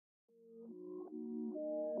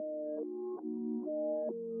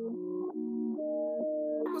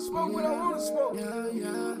smoke when I wanna smoke.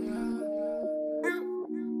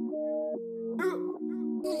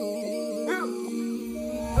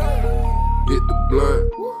 Hit the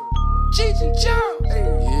blunt. Cheech and Chong.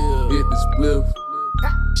 Yeah. Hit the spliff.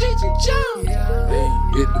 Cheech and Chong. Hey.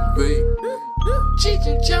 Hit the vape. Cheech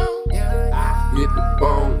and Chong. Hit the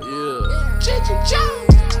bone. Yeah. Cheech and Chong.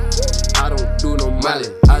 I don't do no molly.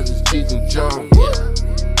 I just Cheech and Chong.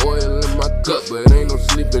 Oil in my cup, but ain't no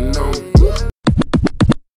sleeping on.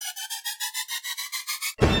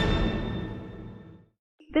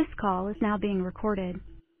 This call is now being recorded.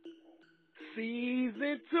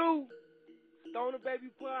 Season 2, Stoner Baby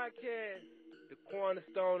Podcast, the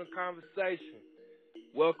cornerstone of conversation.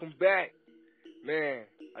 Welcome back. Man,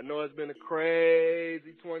 I know it's been a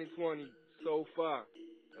crazy 2020 so far,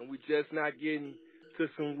 and we just not getting to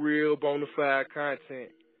some real bona fide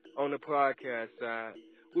content on the podcast side.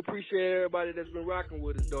 We appreciate everybody that's been rocking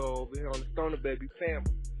with us, though, over here on the Stoner Baby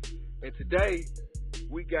family. And today,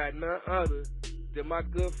 we got none other than my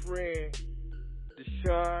good friend,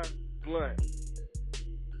 Deshaun Blunt.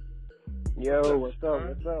 Yo, what's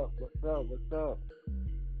up?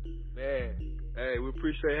 Man, hey, we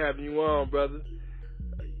appreciate having you on, brother.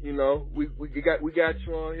 You know, we got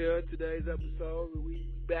you on here today's episode. We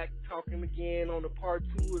back talking again on the part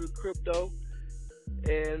 2 of the crypto.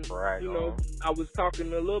 And Right you know, on. I was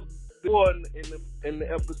talking a little bit more in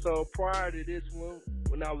the episode prior to this one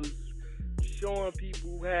when I was showing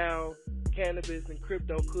people how cannabis and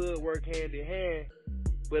crypto could work hand in hand.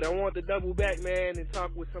 But I want to double back, man, and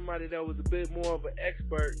talk with somebody that was a bit more of an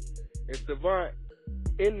expert and savant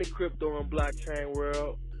in the crypto and blockchain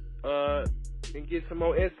world, and get some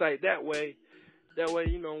more insight that way. That way,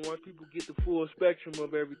 you know, once people get the full spectrum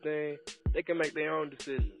of everything, they can make their own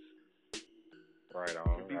decisions. Right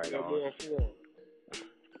on. Be more informed.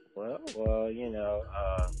 Well, you know,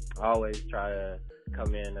 I always try to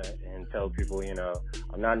come in and tell people, you know,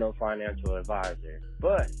 I'm not no financial advisor,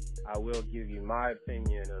 but I will give you my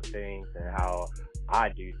opinion of things and how I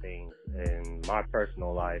do things in my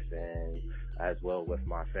personal life and as well with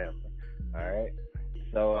my family. All right.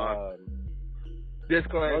 So,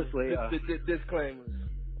 Disclaimers. mostly, Disclaimers.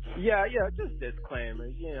 Yeah, just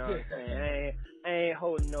disclaimers, you know what I'm saying? I ain't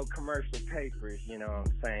holding no commercial papers, you know what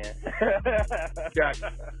I'm saying?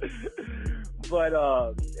 Gotcha. But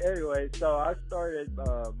anyway, so I started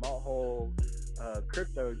my whole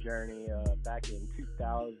crypto journey back in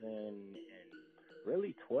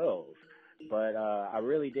 2012, but I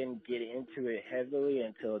really didn't get into it heavily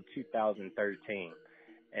until 2013.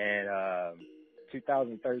 And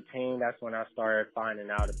 2013, that's when I started finding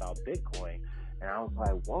out about Bitcoin. And I was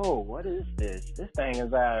like, whoa, what is this? This thing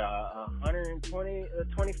is at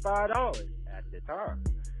 $125 at the time.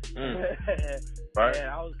 Right. And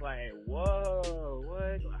I was like, whoa,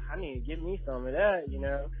 what? I need to get me some of that, you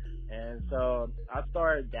know? And so I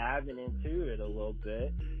started diving into it a little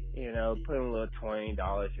bit, you know, putting a little $20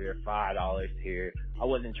 here, $5 here. I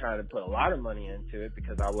wasn't trying to put a lot of money into it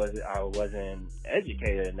because I wasn't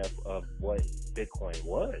educated enough of what Bitcoin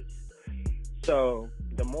was. So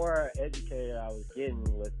the more educated I was getting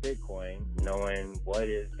with Bitcoin, knowing what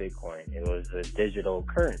is Bitcoin, it was a digital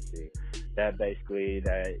currency that basically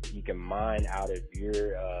that you can mine out of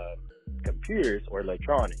your computers or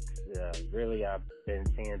electronics. Really, I've been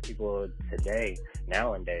seeing people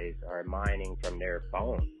nowadays are mining from their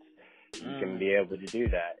phones. You can be able to do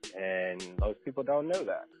that, and most people don't know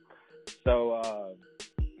that. So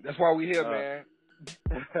that's why we here, man.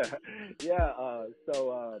 Yeah,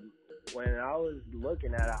 when I was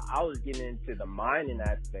looking at it, I was getting into the mining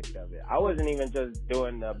aspect of it. I wasn't even just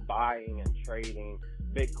doing the buying and trading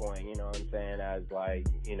Bitcoin, you know what I'm saying, as like,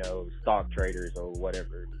 you know, stock traders or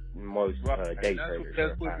whatever, most day traders.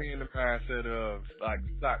 That's put me in the mindset of like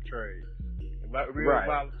stock trades, real Right.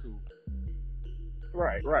 volatile.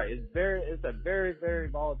 Right. It's a very, very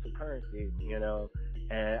volatile currency, you know,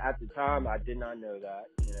 and at the time I did not know that,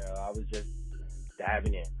 you know, I was just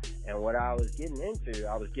diving in. And what I was getting into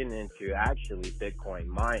actually Bitcoin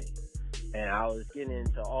mining. And I was getting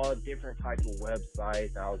into all different types of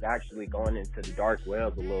websites. I was actually going into the dark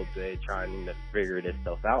web a little bit, trying to figure this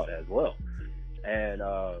stuff out as well. And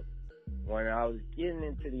when I was getting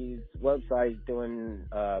into these websites doing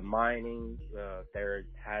mining, they're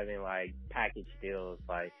having like package deals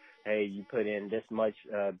like, hey, you put in this much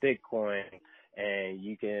Bitcoin and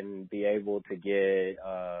you can be able to get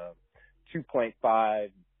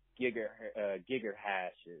 2.5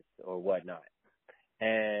 gigahash or whatnot.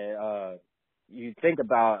 And you think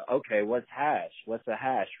about, okay, what's hash? What's a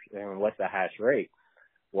hash? And what's the hash rate?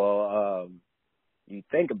 Well, you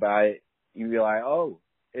think about it, you be like, oh,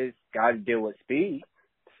 it's got to deal with speed.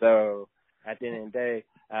 So at the end of the day,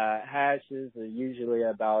 hashes are usually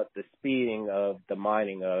about the speeding of the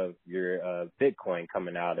mining of your Bitcoin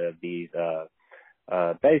coming out of these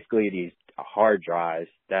basically these hard drives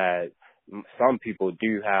that some people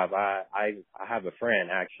do have. I have a friend,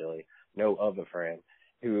 actually, no other friend,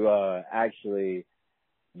 who actually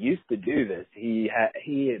used to do this. He had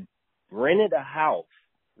rented a house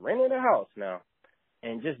now,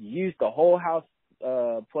 and just used the whole house,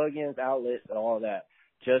 plugins, outlets, and all that,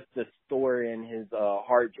 just to store in his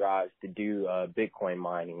hard drives to do Bitcoin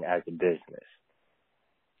mining as a business.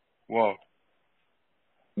 Whoa.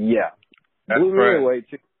 Yeah. That's blew crazy. me away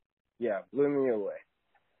too. Yeah, blew me away.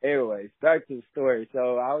 Anyways, back to the story.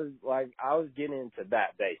 So I was getting into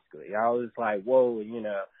that basically. I was like, whoa, you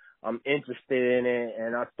know, I'm interested in it,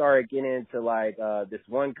 and I started getting into like this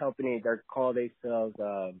one company. They're called themselves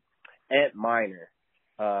Antminer.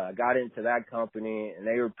 I got into that company, and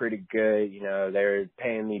they were pretty good. You know, they were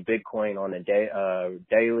paying me Bitcoin on a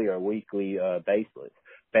daily or weekly basis,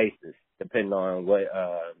 depending on what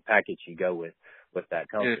package you go with that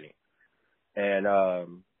company. Yeah. And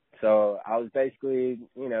so I was basically,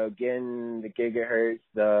 you know, getting the gigahertz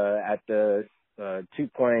at the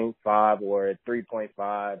 2.5 or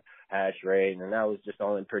 3.5 hash rate, and that was just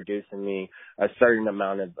only producing me a certain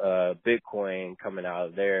amount of Bitcoin coming out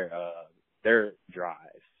of their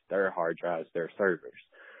drives, their hard drives, their servers.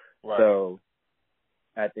 Right. So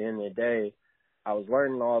at the end of the day, I was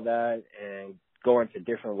learning all that and going to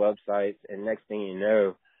different websites, and next thing you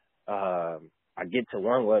know, I get to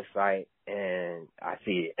one website and I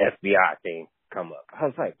see FBI thing come up. I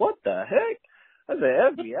was like, what the heck? I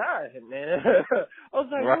said, FBI, man. I was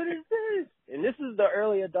like, What is this? And this is the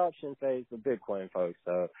early adoption phase of Bitcoin, folks,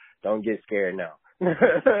 so don't get scared now. At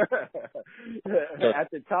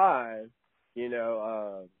the time, you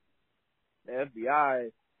know, the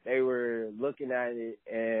FBI, they were looking at it,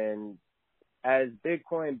 and as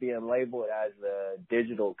Bitcoin being labeled as a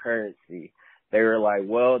digital currency, they were like,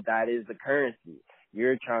 well, that is the currency.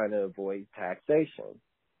 You're trying to avoid taxation.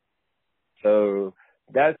 So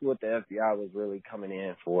that's what the FBI was really coming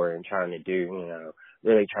in for and trying to do, you know,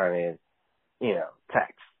 really trying to, you know,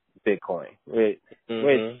 tax Bitcoin. Which,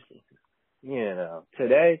 you know,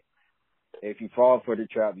 today, if you fall for the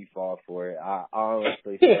trap, you fall for it. I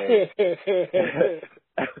honestly say,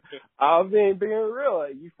 I'm being real.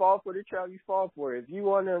 You fall for the trap, you fall for it. If you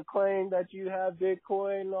want to claim that you have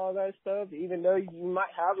Bitcoin and all that stuff, even though you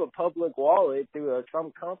might have a public wallet through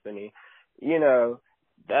some company, you know,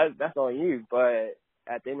 that's on you. But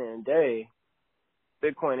at the end of the day,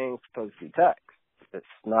 Bitcoin ain't supposed to be taxed. It's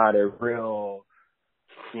not a real,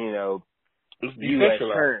 you know, U.S.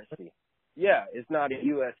 currency. Yeah, it's not a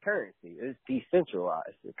U.S. currency. It's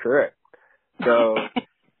decentralized. Correct. So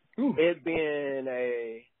it being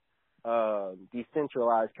a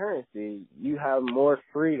decentralized currency, you have more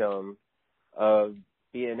freedom of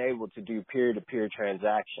being able to do peer-to-peer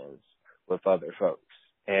transactions with other folks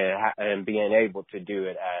and being able to do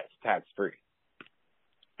it as tax-free.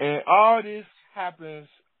 And all this happens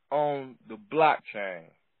on the blockchain,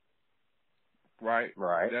 right?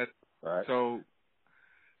 Right. Right.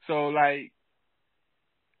 So, like,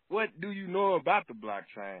 what do you know about the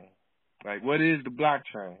blockchain? Like, what is the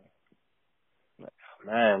blockchain?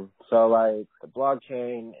 Man, so, like, the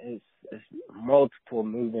blockchain is multiple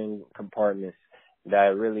moving compartments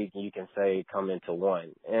that really, you can say, come into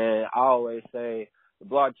one. And I always say the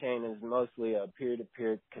blockchain is mostly a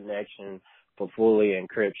peer-to-peer connection for fully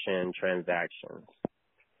encryption transactions.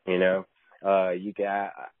 You know, you can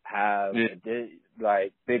have,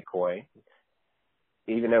 like, Bitcoin.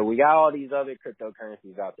 Even though we got all these other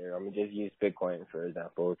cryptocurrencies out there, I'm going to just use Bitcoin, for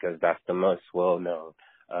example, because that's the most well-known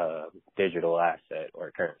digital asset or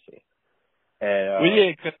currency.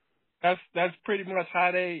 And, cause that's pretty much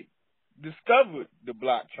how they discovered the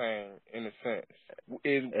blockchain, in a sense.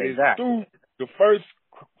 It's through the first,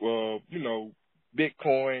 you know,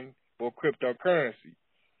 Bitcoin or cryptocurrency.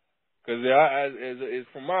 Because as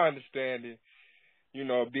from my understanding, you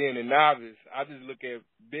know, being a novice, I just look at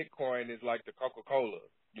Bitcoin as like the Coca-Cola.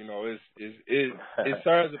 You know, it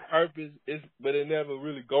serves a purpose, but it never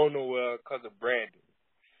really go nowhere because of branding.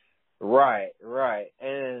 Right.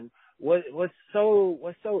 And what's so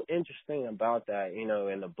interesting about that, you know,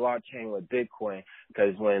 in the blockchain with Bitcoin,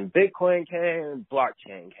 because when Bitcoin came,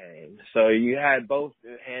 blockchain came. So you had both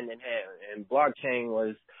hand in hand, and blockchain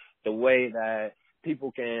was the way that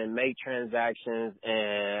people can make transactions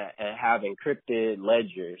and have encrypted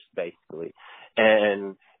ledgers, basically.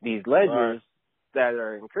 And these ledgers that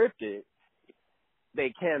are encrypted,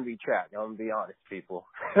 they can be tracked. I'm going to be honest, people.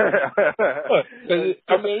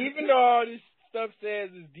 I mean, even though all this stuff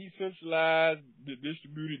says it's decentralized, the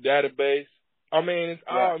distributed database, I mean, it's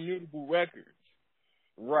all mutable records.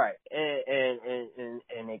 Right. And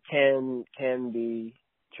it can be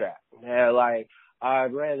tracked. Now, like, I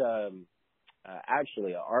read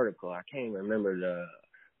actually an article. I can't remember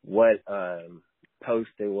what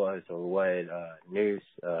post it was or what news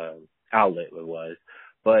outlet it was,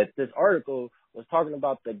 but this article was talking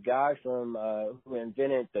about the guy from who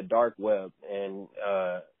invented the dark web, and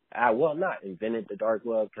well, not invented the dark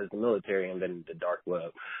web because the military invented the dark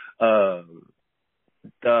web.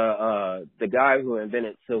 The guy who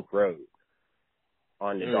invented Silk Road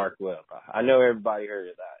on the dark web. I know everybody heard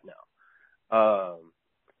of that now.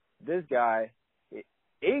 This guy,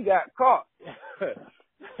 he got caught.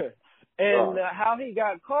 And how he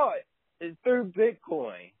got caught is through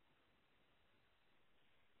Bitcoin.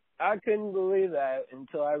 I couldn't believe that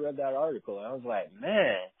until I read that article. I was like,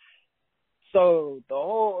 man, so the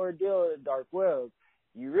whole ordeal of the dark web,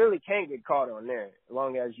 you really can't get caught on there as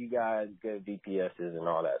long as you got good VPSs and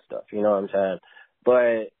all that stuff. You know what I'm saying?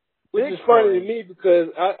 But which is funny to me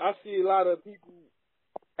because I see a lot of people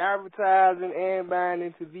advertising and buying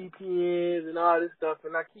into VPNs and all this stuff,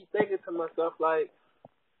 and I keep thinking to myself, like,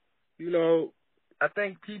 you know, I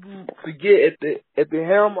think people forget at the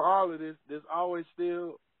helm of all of this, there's always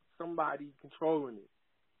still somebody controlling it.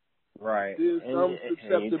 Right. There's some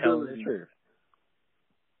susceptibility.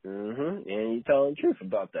 And you're telling the truth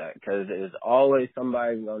about that because there's always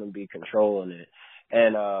somebody going to be controlling it.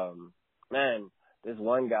 And, man, this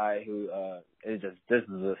one guy who, this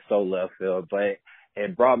is so left field, but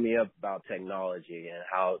it brought me up about technology and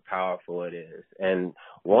how powerful it is. And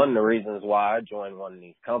one of the reasons why I joined one of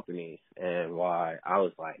these companies and why I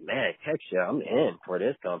was like, man, heck yeah, I'm in for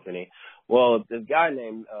this company. Well, this guy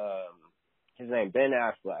named, his name Ben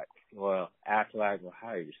Affleck. Well, Affleck, well,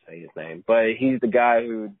 how do you say his name? But he's the guy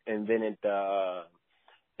who invented the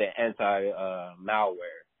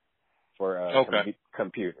anti-malware for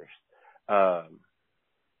computers.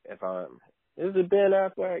 Is it Ben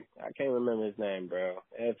Affleck? I can't remember his name, bro.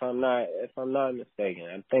 If I'm not mistaken,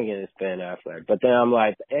 I'm thinking it's Ben Affleck. But then I'm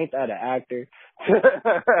like, ain't that an actor?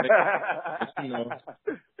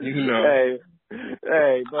 You know.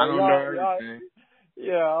 Hey, but I don't know everything.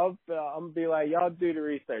 Yeah, I'm gonna be like, y'all do the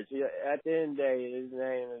research. Yeah, at the end of the day, his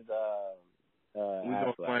name is we're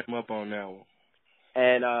gonna climb him up on that one.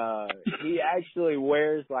 And he actually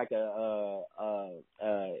wears like a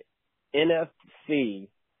NFC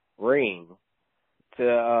ring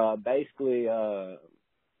to basically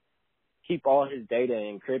keep all his data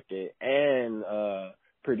encrypted and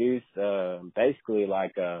produce basically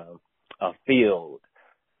like a field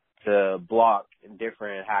to block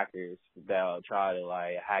different hackers that'll try to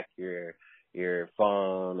like hack your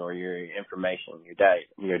phone or your information,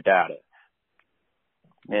 your data.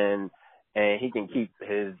 And he can keep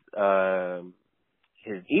his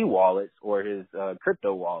e-wallets or his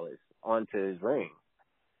crypto wallets onto his ring.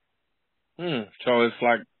 So it's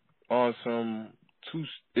like on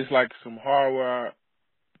it's like some hardware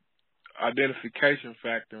identification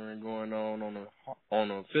factoring going on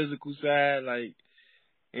a physical side, like,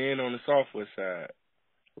 and on the software side.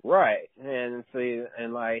 Right. And see,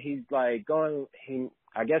 and like he's like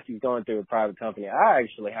I guess he's going through a private company. I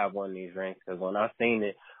actually have one of these rings because when I seen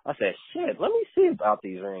it, I said, shit, let me see about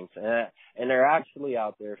these rings. And they're actually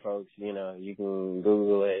out there, folks. You know, you can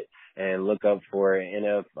Google it and look up for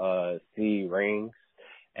NFC rings.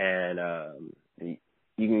 And you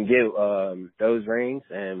can get those rings,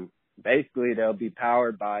 and basically they'll be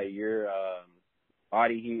powered by your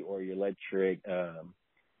body heat or your electric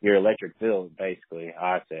field, basically,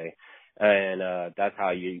 I say. And that's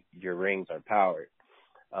how your rings are powered.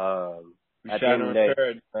 At the end of the day,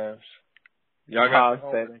 y'all got the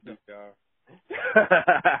homework, y'all.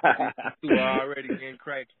 You are already getting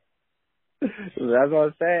cracky. That's what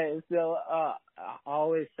I'm saying. So I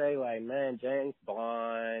always say, like, man, James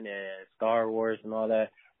Bond and Star Wars and all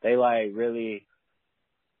that, they like really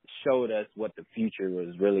showed us what the future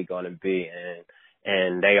was really going to be,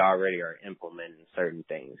 and they already are implementing certain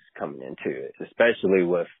things coming into it, especially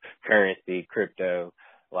with currency, crypto,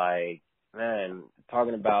 like, man,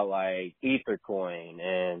 talking about like Ethercoin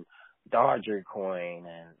and Dogecoin, and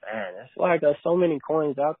man, it's like there's so many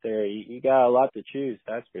coins out there. You got a lot to choose,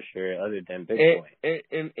 that's for sure, other than Bitcoin.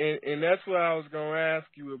 And that's what I was gonna ask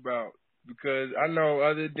you about, because I know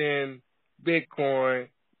other than Bitcoin,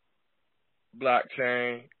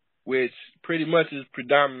 blockchain, which pretty much is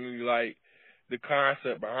predominantly like the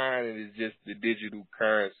concept behind it is just the digital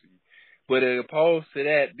currency, but as opposed to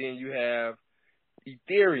that, then you have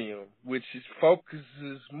Ethereum, which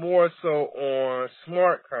focuses more so on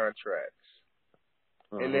smart contracts,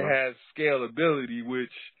 and it has scalability,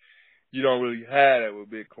 which you don't really have that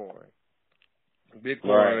with Bitcoin.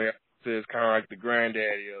 Bitcoin is kind of like the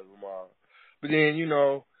granddaddy of them all. But then, you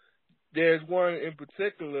know, there's one in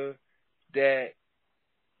particular that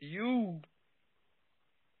you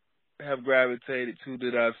have gravitated to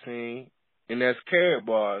that I've seen, and that's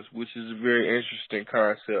Karatbars, which is a very interesting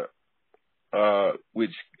concept,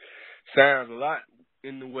 which sounds a lot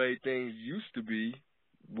in the way things used to be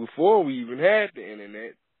before we even had the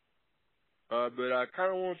internet. But I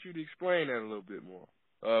kind of want you to explain that a little bit more.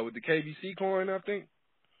 With the KBC coin, I think.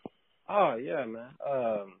 Oh yeah, man.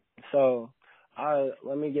 So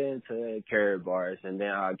let me get into Karatbars and then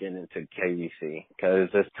I'll get into KBC, because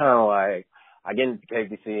it's kind of like I get into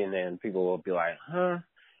KBC and then people will be like, huh?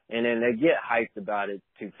 And then they get hyped about it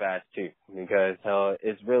too fast too, because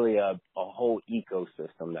it's really a whole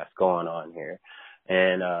ecosystem that's going on here.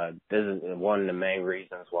 And this is one of the main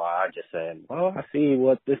reasons why I just said, well, I see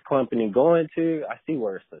what this company going to. I see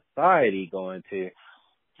where society going to.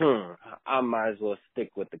 I might as well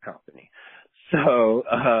stick with the company. So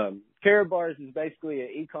Karatbars is basically an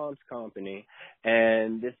e-coms company,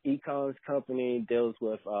 and this e-coms company deals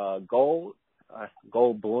with gold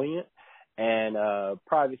bullion, and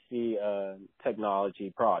privacy technology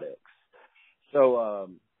products. So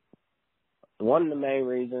one of the main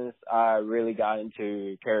reasons I really got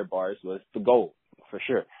into Karatbars was the gold, for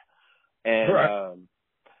sure. And right.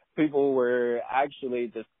 People were actually,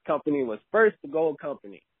 this company was first the gold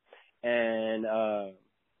company, and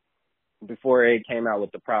before it came out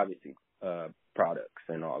with the privacy products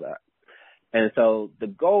and all that. And so the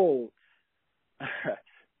gold,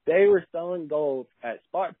 they were selling gold at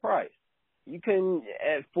spot price. You can,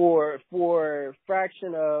 for a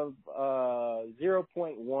fraction of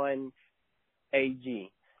 0.1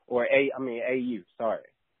 AG, or AU, sorry.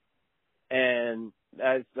 And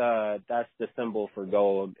that's the symbol for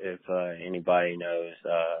gold, if anybody knows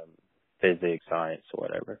physics, science, or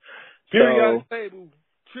whatever. Periodic table,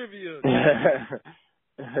 trivia.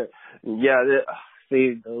 Yeah,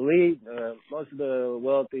 see, the elite, most of the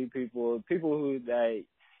wealthy people who that,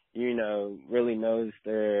 you know, really knows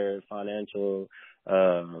their financial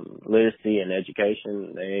literacy and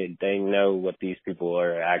education, they know what these people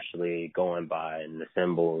are actually going by and the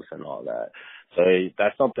symbols and all that. So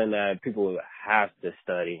that's something that people have to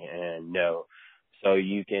study and know, so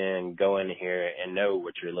you can go in here and know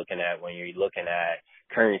what you're looking at when you're looking at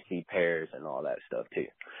currency pairs and all that stuff too.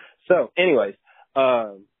 So anyways,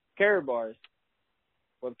 Karatbars.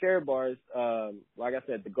 With Karatbars, like I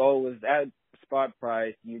said, the gold was at spot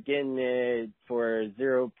price. You're getting it for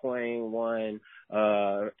 0.1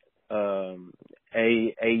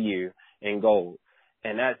 AU in gold,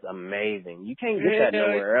 and that's amazing. You can't get that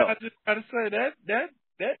nowhere else. I just gotta say that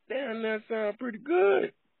damn that sounds pretty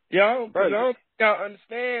good. Y'all, Bro, I don't think y'all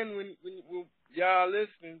understand when y'all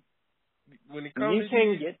listening. When it comes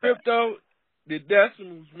to crypto, the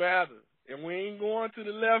decimals matter. And we ain't going to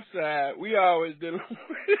the left side. We always do.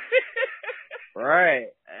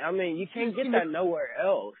 Right. I mean, you can't get that nowhere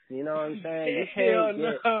else. You know what I'm saying?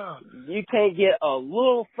 You can't get a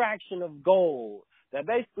little fraction of gold that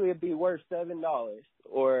basically would be worth $7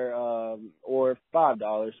 or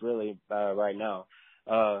 $5 really right now.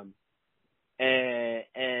 And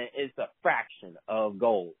it's a fraction of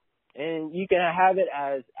gold. And you can have it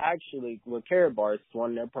as, actually, with Karatbars,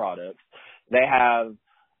 one of their products, they have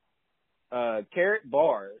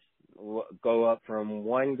Karatbars go up from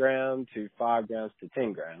 1 gram to 5 grams to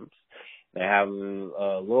 10 grams. They have them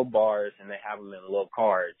little bars, and they have them in little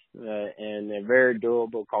cards, and they're very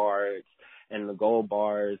durable cards. And the gold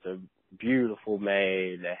bars are beautiful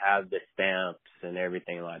made. They have the stamps and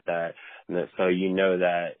everything like that, and so you know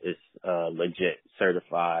that it's legit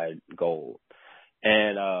certified gold.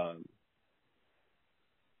 And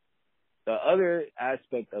the other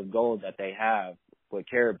aspect of gold that they have with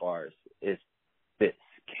Karatbars is this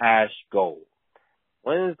cash gold.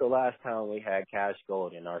 When is the last time we had cash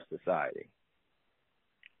gold in our society?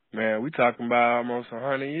 Man, we talking about almost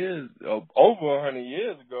 100 years, over 100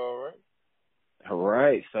 years ago, right?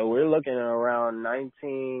 Right. So we're looking at around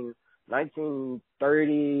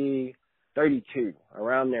 1930, 32,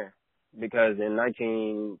 around there. Because in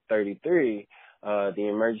 1933, the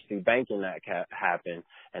Emergency Banking Act happened,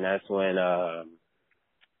 and that's when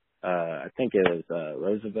I think it was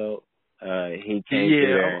Roosevelt. He came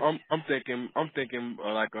there. I'm thinking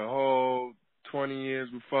like a whole 20 years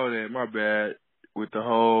before that. My bad. With the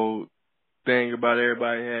whole thing about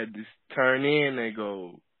everybody had to turn in their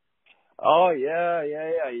gold. Oh yeah.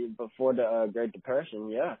 Before the Great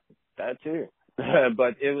Depression, yeah, that too.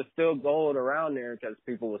 But it was still gold around there because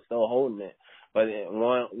people were still holding it. But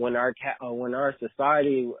when our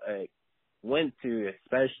society went to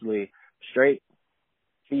especially straight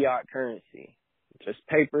fiat currency, just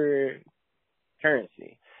paper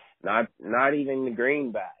currency, not even the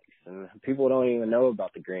greenbacks. And people don't even know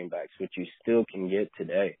about the greenbacks, which you still can get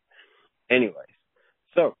today. Anyways,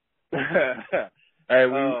 so Hey,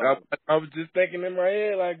 I was just thinking in my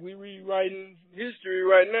head, like, we rewriting history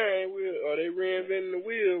right now, ain't we? Or they reinventing the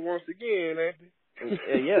wheel once again, ain't they?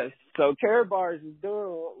 Yes. So Karatbars is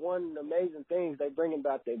doing one of the amazing things. They bringing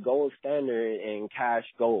back the gold standard in cash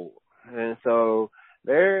gold, and so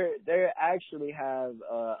they actually have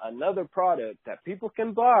another product that people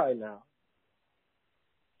can buy now,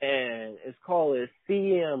 and it's called a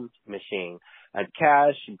CM machine, a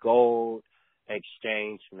cash gold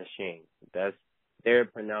exchange machine. That's their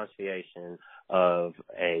pronunciation of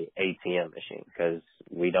a ATM machine, because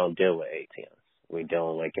we don't deal with ATMs. We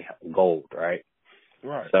deal with gold, right?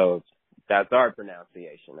 Right. So that's our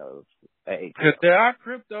pronunciation of ATM. Because there are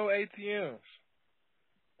crypto ATMs.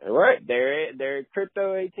 Right. They're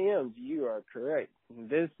crypto ATMs. You are correct.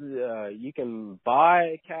 This you can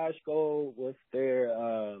buy cash gold with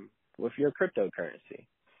with your cryptocurrency.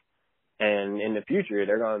 And in the future,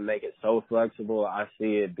 they're going to make it so flexible. I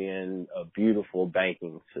see it being a beautiful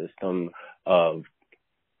banking system of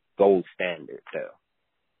gold standard, too.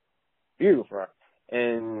 Beautiful. Right.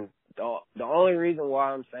 And the only reason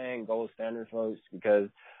why I'm saying gold standard, folks, because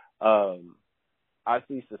I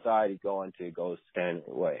see society going to gold standard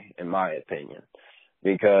way, in my opinion,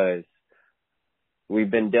 because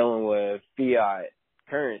we've been dealing with fiat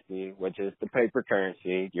currency, which is the paper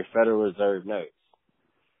currency, your Federal Reserve notes.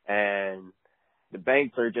 And the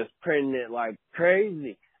banks are just printing it like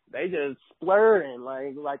crazy. They just splurring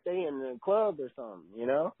like they in the club or something, you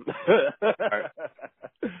know?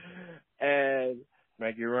 And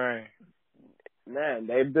make it rain. Man,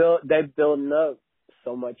 they building up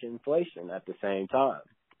so much inflation at the same time.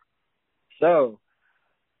 So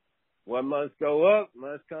what must go up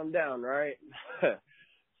must come down, right?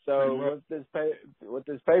 So with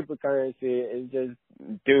this paper currency, it's just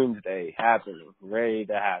doomsday happening, ready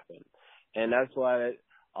to happen. And that's why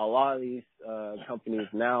a lot of these companies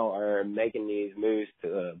now are making these moves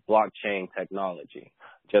to blockchain technology,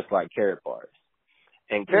 just like Karatbars.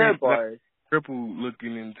 And Karatbars, Triple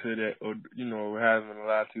looking into that, or having a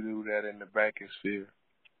lot to do with that in the banking sphere.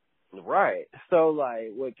 Right. So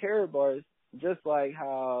like with Karatbars, just like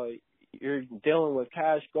how you're dealing with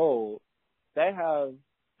cash gold, they have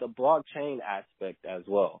the blockchain aspect as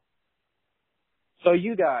well. So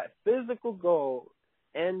you got physical gold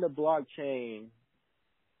and the blockchain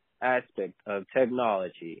aspect of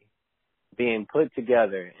technology being put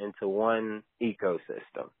together into one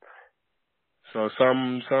ecosystem. So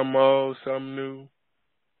some old, some new.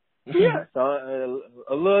 Yeah, so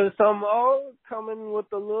a little something old coming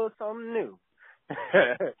with a little something new.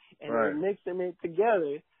 And right. They're mixing it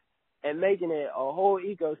together and making it a whole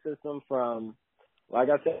ecosystem from, like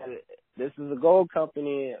I said, this is a gold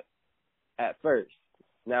company at first.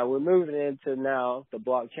 Now we're moving into now the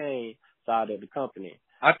blockchain side of the company.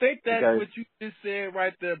 I think that's what you just said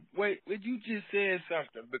right there. Wait, you just said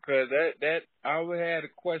something, because that I had a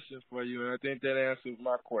question for you, and I think that answers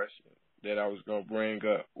my question that I was going to bring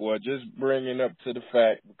up. Well, just bringing up to the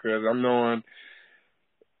fact, because I'm knowing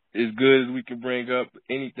as good as we can bring up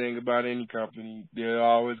anything about any company, there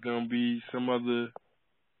are always going to be some other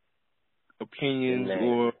opinions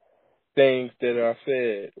or things that are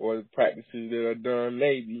said or practices that are done,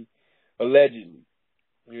 maybe allegedly,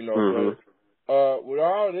 Mm-hmm. But with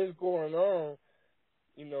all this going on,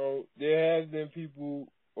 there has been people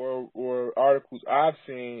or articles I've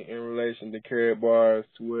seen in relation to Karatbars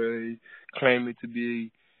to where they claim it to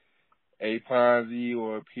be a Ponzi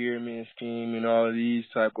or a pyramid scheme and all of these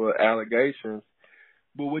type of allegations.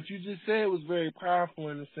 But what you just said was very powerful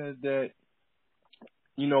in the sense that,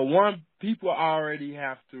 one, people already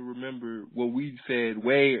have to remember what we said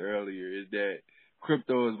way earlier, is that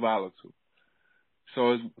crypto is volatile.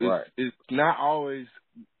 So it's not always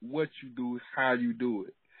what you do, it's how you do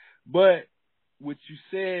it. But what you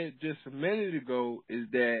said just a minute ago is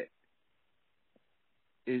that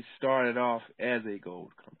it started off as a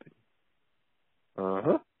gold company.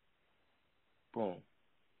 Uh-huh. Boom.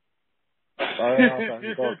 Started off as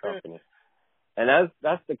a gold company. And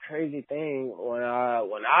that's the crazy thing when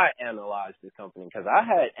I analyzed this company, because I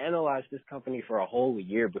had analyzed this company for a whole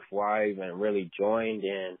year before I even really joined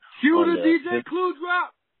in. Cue the DJ Clue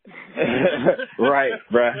drop. Right,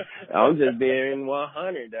 bruh. I'm just being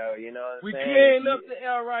 100 though, you know what I'm saying? We clearing up the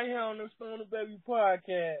L right here on the Stoner Baby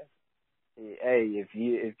podcast. Hey, if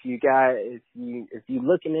you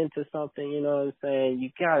looking into something, you know what I'm saying,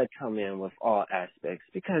 you gotta come in with all aspects,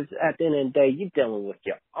 because at the end of the day, you're dealing with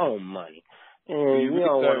your own money. And you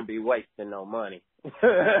don't want to be wasting no money. Do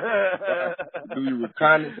your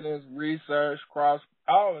reconnaissance, research,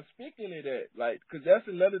 and speaking of that, like, because that's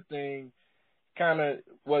another thing, kind of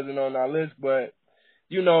wasn't on our list, but,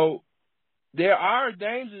 you know, there are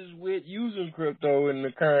dangers with using crypto in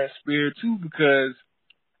the current spirit, too, because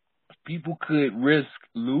people could risk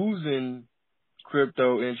losing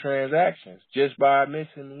crypto in transactions just by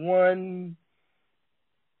missing one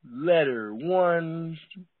letter, one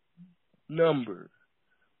number,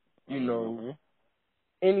 you know,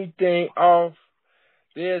 anything off,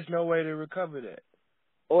 there's no way to recover that.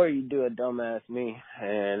 Or you do a dumbass me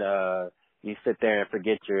and you sit there and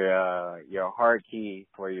forget your hard key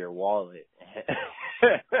for your wallet.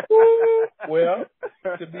 Well,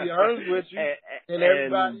 to be honest with you, and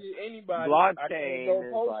anybody, blockchain I can't go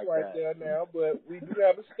post like right that. there now, but we do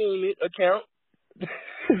have a Steemit account.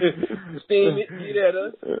 Steemit, get at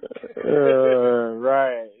us.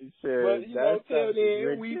 Right. Sure. But you know, till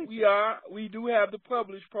then, we do have the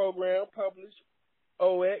Publish program, Publish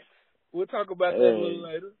OX. We'll talk about that a little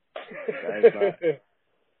later.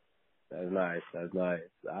 That's nice.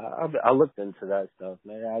 I looked into that stuff.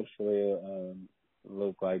 They actually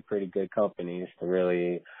look like pretty good companies to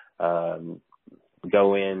really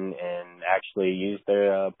go in and actually use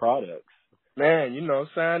their products. Man, you know,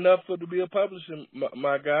 sign up to be a publisher,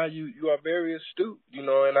 my guy. You are very astute, you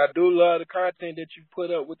know, and I do love the content that you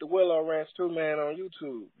put up with the Willow Ranch too, man, on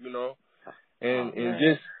YouTube, you know, and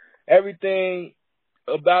just everything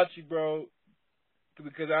about you, bro,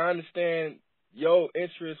 because I understand your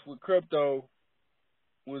interest with crypto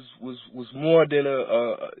was more than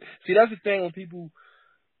see, that's the thing when people,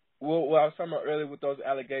 well, I was talking about earlier with those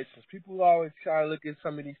allegations, people always try to look at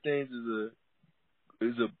some of these things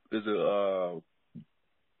as a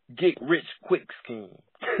get rich quick scheme.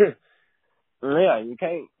 Yeah, you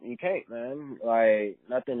can't, man. Like,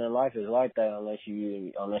 nothing in life is like that unless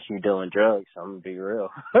you're doing drugs. I'm gonna be real.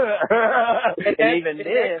 and even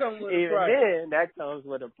then, that comes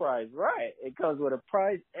with a price, right? It comes with a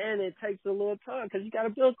price, and it takes a little time because you got to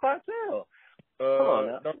build clientele. Come on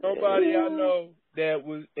now. Nobody I know that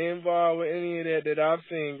was involved with any of that I've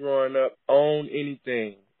seen growing up own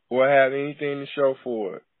anything or have anything to show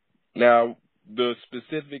for it. Now, the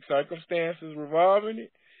specific circumstances revolving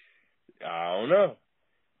it, I don't know.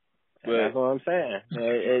 But that's what I'm saying.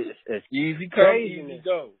 It's easy come, easy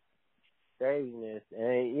go. Craziness.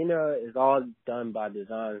 And, you know, it's all done by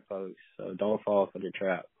design, folks, so don't fall for the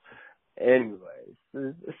trap. Anyways,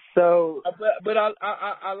 so... But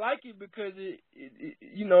I like it because, it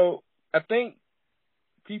you know, I think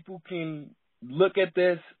people can look at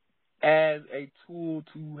this as a tool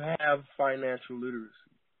to have financial literacy.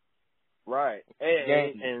 Right.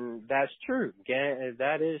 And that's true.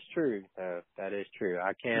 That is true. That is true.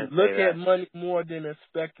 I can't look at money more than a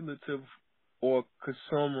speculative or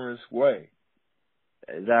consumerist way.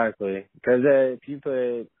 Exactly. Because if you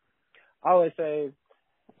put, I always say,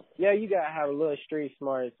 yeah, you got to have a little street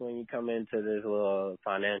smarts when you come into this little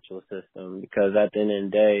financial system, because at the end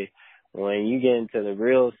of the day, when you get into the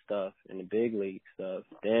real stuff and the big league stuff,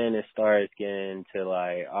 then it starts getting to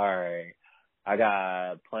like, all right, I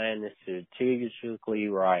got to plan this strategically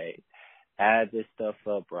right, add this stuff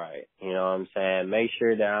up right. You know what I'm saying? Make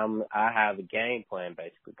sure that I have a game plan,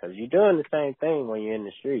 basically, because you're doing the same thing when you're in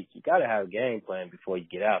the streets. You got to have a game plan before you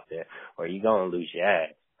get out there, or you're going to lose your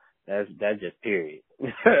ass. That's just period.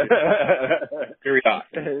 Period.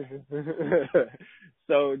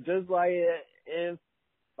 So just like in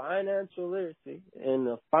financial literacy, in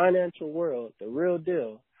the financial world, the real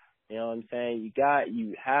deal, you know what I'm saying?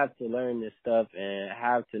 You have to learn this stuff and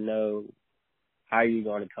have to know how you're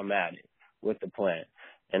going to come at it with the plan.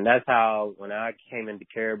 And that's how, when I came into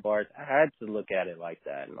Karatbars, I had to look at it like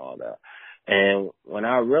that and all that. And when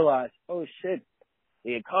I realized, oh shit,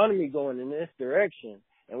 the economy going in this direction,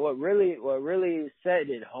 and what really set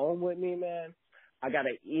it home with me, man, I got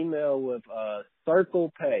an email with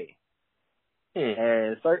Circle Pay.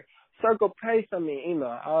 And Circle Pay sent me an email.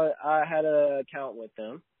 I had an account with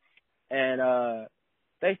them. And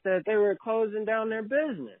they said they were closing down their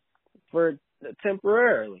business for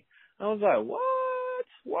temporarily. I was like, what?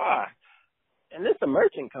 Why? And it's a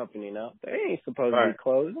merchant company now. They ain't supposed to be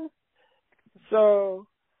closing. So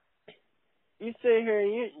you sit here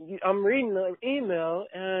and I'm reading the email,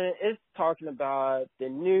 and it's talking about the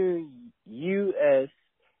new USC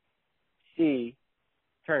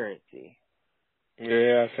currency.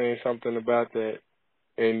 Yeah, I seen something about that.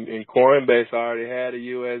 And Coinbase already had a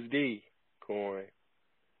USD coin.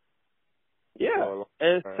 Yeah.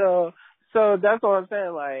 And so that's what I'm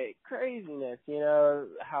saying, like, craziness, you know,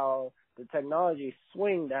 how the technology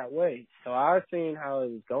swing that way. So I've seen how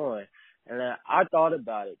it was going. And I thought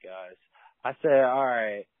about it, guys. I said, all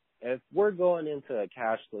right, if we're going into a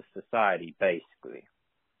cashless society, basically,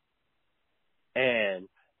 and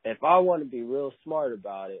if I want to be real smart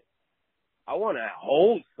about it, I want to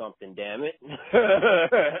hold something, damn it.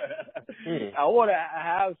 I want to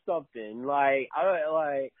have something. Like, I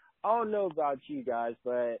don't know about you guys,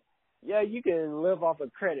 but yeah, you can live off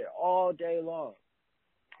of credit all day long.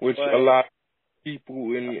 Which a lot of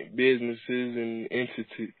people in businesses and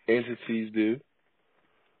entities do.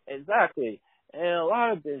 Exactly. And a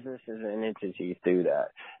lot of businesses and entities do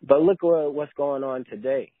that. But look what's going on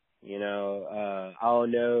today. You know, I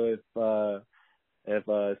don't know if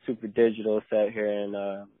Super Digital sat here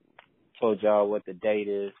and told y'all what the date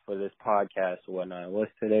is for this podcast or whatnot.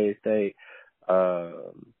 What's today's date?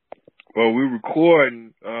 Well, we're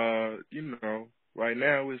recording, right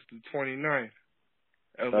now it's the 29th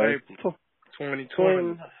of April,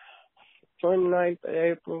 2020. 29th of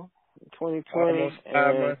April, 2020. Almost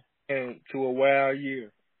 5 months into a wild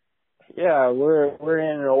year. Yeah, we're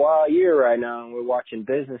in a wild year right now, and we're watching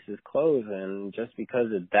businesses closing just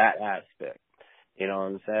because of that aspect. You know what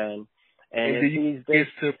I'm saying? And do you think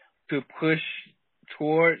it's to push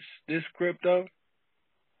towards this crypto?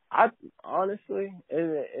 Honestly,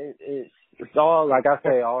 it's all, like I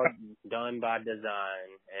say, all done by design,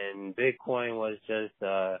 and Bitcoin was just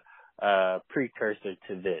a precursor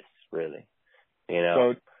to this, really. You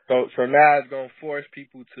know. So now it's gonna force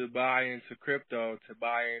people to buy into crypto, to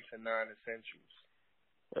buy into non-essentials.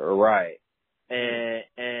 Right.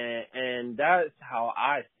 And that's how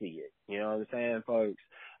I see it. You know what I'm saying, folks?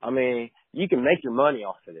 I mean, you can make your money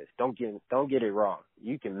off of this. Don't get it wrong.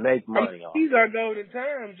 You can make money off. These are golden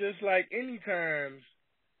times, just like any times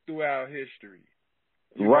throughout history.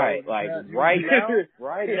 Right, like right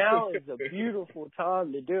now is a beautiful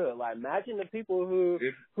time to do it. Like, imagine the people who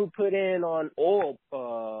put in on oil,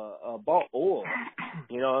 bought oil.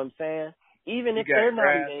 You know what I'm saying? Even if they're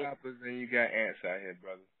not even. Grasshoppers and you got ants out here,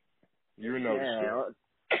 brother. You know the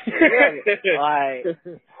shit. Like,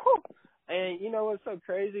 and you know what's so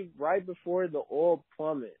crazy? Right before the oil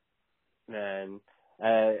plummet, man,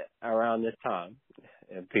 around this time,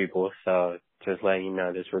 people. So just letting you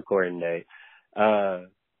know this recording date. An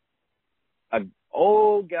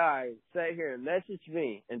old guy sat here and messaged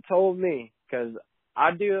me and told me, because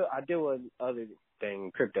I deal with other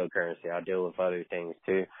things, cryptocurrency. I deal with other things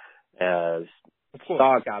too.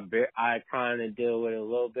 Stock, I kind of deal with it a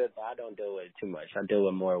little bit, but I don't deal with it too much. I deal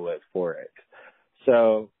with more with Forex.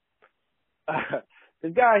 So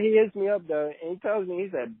this guy, he hits me up though, and he tells me, he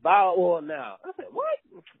said, buy oil now. I said, what?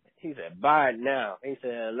 He said, buy it now. He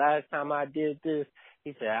said, last time I did this,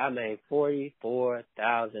 he said, I made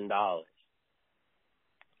 $44,000.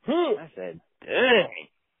 I said, dang.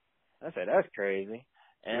 I said, that's crazy.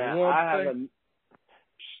 And I have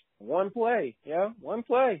one play.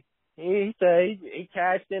 He said he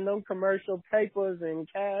cashed in them commercial papers and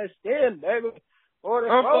cashed in, baby.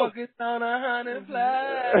 I'm focused on 100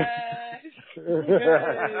 flash.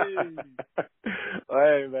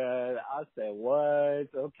 Hey, man. I said, what?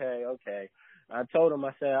 Okay. I told him,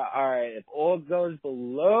 I said, all right, if oil goes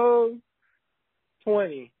below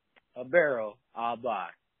 20 a barrel, I'll buy.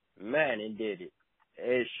 Man, it did it.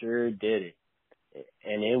 It sure did it.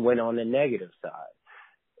 And it went on the negative side.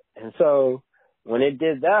 And so when it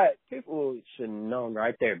did that, people should have known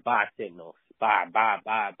right there, buy signals. Buy.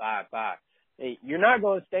 You're not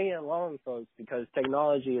going to stay in long, folks, because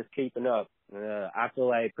technology is keeping up. I feel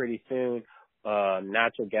like pretty soon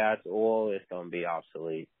natural gas, oil is going to be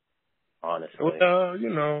obsolete, honestly.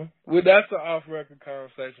 Well, that's an off-record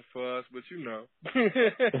conversation for us, but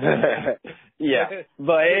Yeah.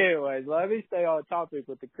 But anyways, let me stay on topic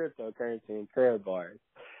with the cryptocurrency and Karatbars.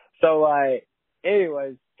 So,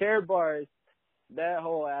 anyways, Karatbars, that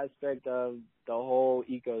whole aspect of the whole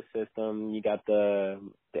ecosystem, you got the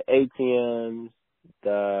ATMs,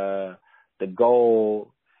 the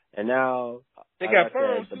gold, and now they got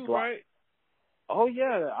phones too, right? Oh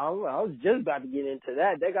yeah, I was just about to get into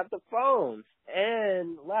that. They got the phones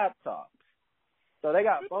and laptops. So they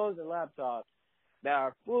got phones and laptops that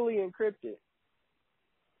are fully encrypted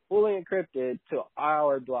to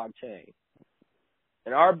our blockchain.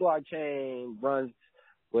 And our blockchain runs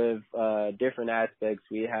with different aspects.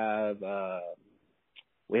 We have the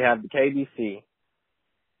KBC.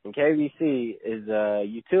 And KBC is a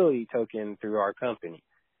utility token through our company.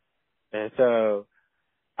 And so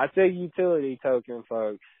I say utility token,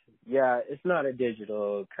 folks. Yeah, it's not a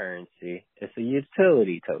digital currency. It's a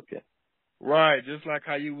utility token. Right, just like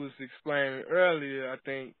how you was explaining earlier. I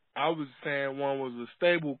think I was saying one was a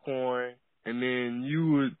stable coin, and then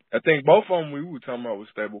I think both of them we were talking about was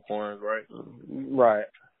stable coins, right? Right.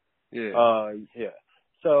 Yeah.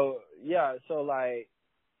 Yeah. So like,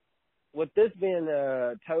 with this being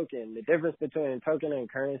a token, the difference between a token and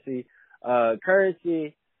currency,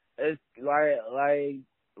 currency is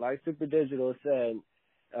like Super Digital said,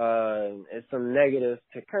 it's some negatives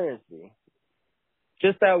to currency.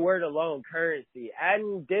 Just that word alone, currency,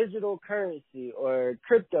 adding digital currency or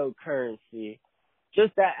cryptocurrency,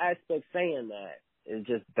 just that aspect saying that is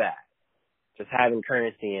just bad. Just having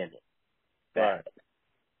currency in it. Bad. Right.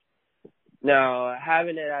 Now,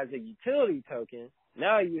 having it as a utility token,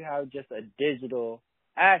 now you have just a digital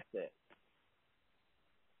asset.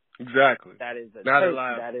 Exactly. That is a not token. a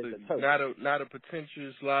liability. That is a token. Not a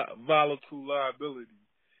potential volatile liability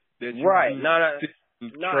that you Right. can Not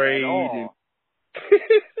trade at all. Because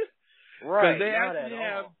Right. they not actually at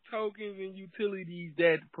have all. tokens and utilities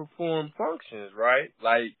that perform functions, right?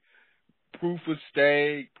 Like proof of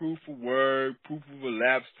stake, proof of work, proof of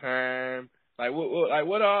elapsed time. Like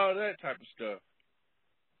what all that type of stuff?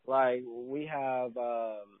 Like we have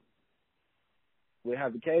the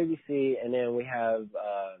KBC, and then we have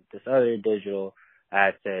this other digital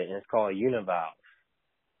asset, and it's called Univalves.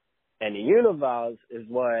 And the Univalves is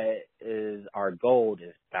what is our gold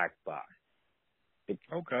is backed by.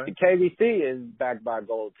 Okay. The KBC is backed by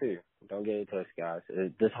gold too. Don't get it twisted, guys.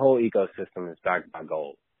 This whole ecosystem is backed by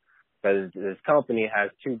gold. Because this company has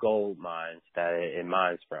 2 gold mines that it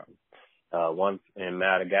mines from. One in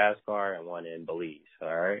Madagascar and one in Belize.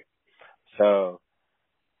 All right. So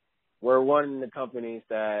we're one of the companies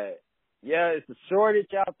that, it's a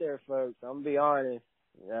shortage out there, folks. I'm gonna be honest.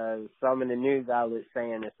 Some of the news outlets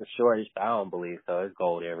saying it's a shortage, but I don't believe so. It's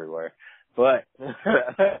gold everywhere. But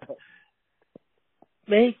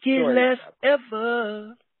make it shortage last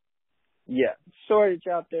ever. Yeah, shortage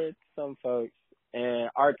out there to some folks, and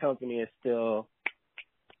our company is still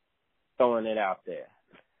throwing it out there.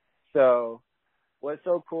 So what's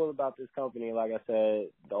so cool about this company, like I said,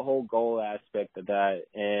 the whole gold aspect of that,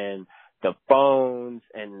 and the phones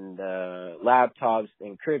and the laptops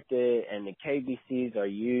encrypted, and the KBCs are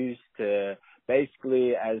used to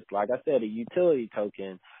basically, as like I said, a utility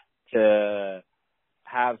token to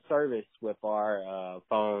have service with our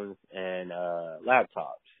phones and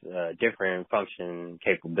laptops, different function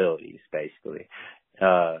capabilities, basically.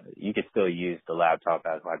 You can still use the laptop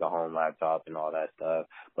as like a home laptop and all that stuff.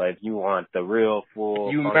 But if you want the real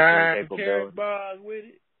full function capability, bars with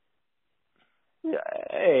it. Yeah,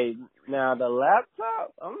 hey, now the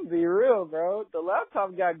laptop, I'm gonna be real, bro. The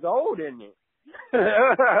laptop got gold in it.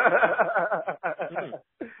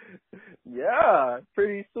 Yeah,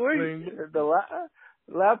 pretty sweet. The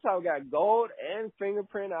laptop got gold and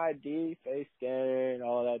fingerprint ID, face scanner, and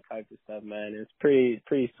all that type of stuff, man. It's pretty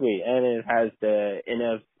sweet. And it has the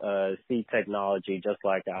NFC technology, just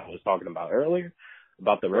like I was talking about earlier,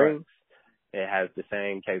 about the rings. It has the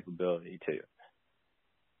same capability, too.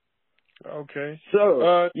 Okay.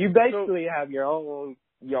 So, you basically have your own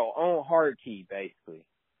hard key, basically.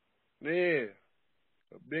 Yeah.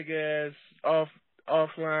 A big-ass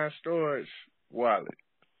offline storage wallet.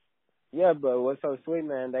 Yeah, but what's so sweet,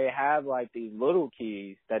 man, they have like these little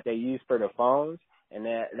keys that they use for the phones, and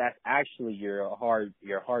that's actually your hard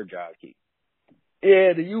drive key.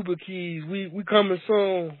 Yeah, the Uber keys. We coming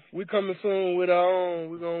soon. We coming soon with our own.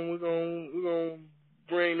 We're gonna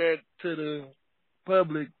bring that to the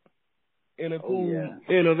public in a cool,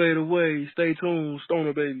 innovative way. Stay tuned,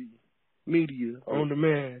 Stoner Baby Media on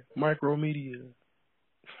demand, micro media.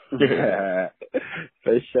 Yeah,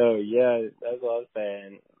 for sure. Yeah, that's what I'm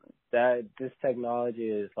saying. That this technology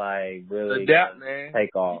is like really adapt, man.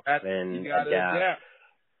 Take off you gotta adapt.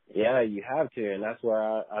 Yeah, you have to, and that's where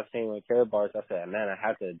I seen with Karatbars. I said, man, I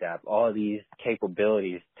have to adapt all these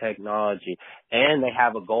capabilities, technology, and they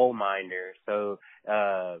have a gold miner. So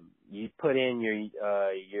you put in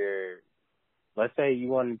your let's say you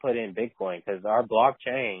want to put in Bitcoin, because our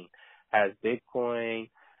blockchain has Bitcoin,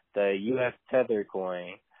 the US Tether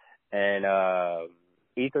coin, and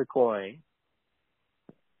Ether coin,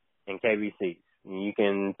 and KBCs. You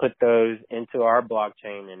can put those into our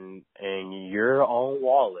blockchain and your own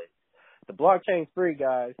wallet. The blockchain's free,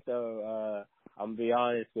 guys, so I'm gonna be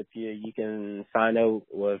honest with you. You can sign up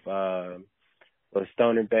with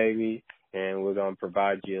Stoner Baby, and we're gonna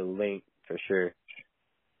provide you a link for sure.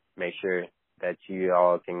 Make sure that you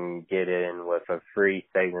all can get in with a free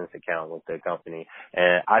savings account with the company.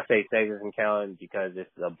 And I say savings account because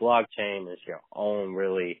it's a blockchain. It's your own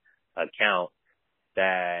really account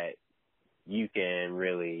that you can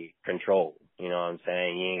really control. You know what I'm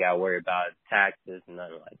saying? You ain't got to worry about taxes and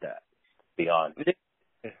nothing like that. Be honest.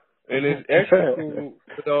 And it's extra cool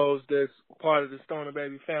for those that's part of the Stoner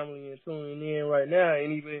Baby family and tuning in right now,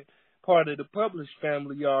 and even part of the Publish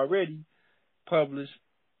family already, Publish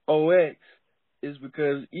OX, is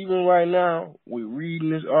because even right now, with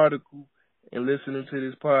reading this article and listening to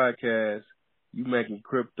this podcast, you making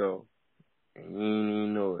crypto, and you ain't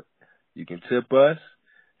even know it. You can tip us,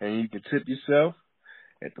 and you can tip yourself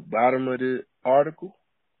at the bottom of the article,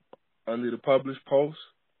 under the published post.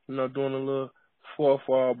 You know, doing a little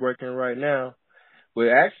fourth-wall breaking right now. But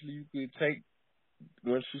actually, you could take,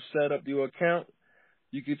 once you set up your account,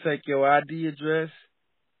 you can take your ID address,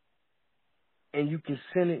 and you can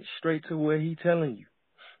send it straight to where he telling you.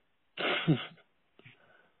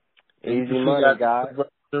 And Easy money, guys.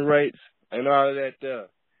 The rates and all of that there.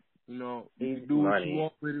 You know, you can do what money. you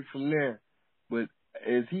want with it from there. But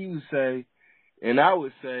as he would say, and I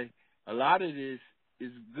would say, a lot of this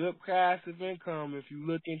is good passive income if you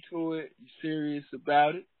look into it, you're serious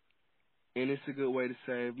about it, and it's a good way to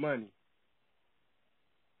save money.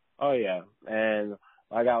 Oh, yeah. And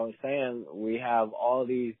like I was saying, we have all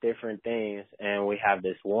these different things, and we have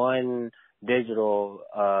this one digital,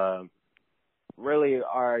 really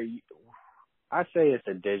I say it's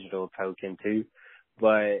a digital token too,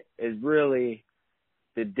 but it's really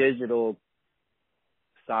the digital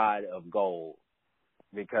side of gold,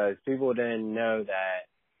 because people didn't know that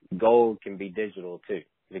gold can be digital too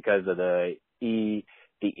because of the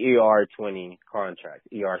ERC20 contract,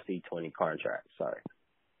 sorry.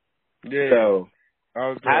 Yeah. So I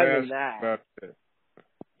was having that. About that.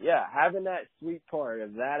 Yeah, having that sweet part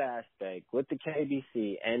of that aspect with the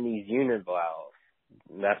KBC and these univals,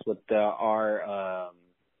 that's what our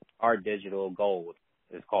digital gold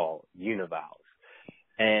is called, univals.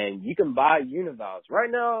 And you can buy univals right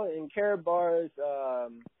now in Karatbars,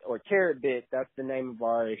 or Karatbit. That's the name of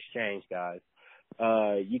our exchange, guys.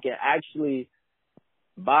 You can actually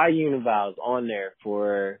buy univals on there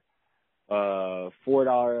for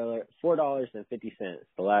 $4.50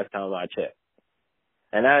 the last time I checked.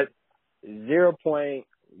 And that's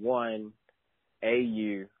 0.1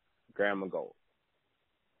 AU gram of gold.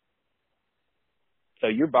 So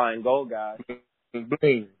you're buying gold, guys.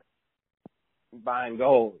 Bling. Buying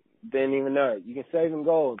gold. Didn't even know it. You can save in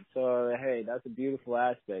gold. So, hey, that's a beautiful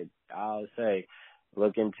aspect, I'll say,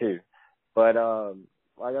 look into. But,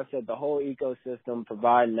 like I said, the whole ecosystem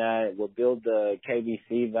providing that will build the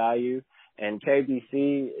KBC value. And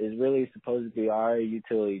KBC is really supposed to be our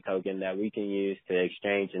utility token that we can use to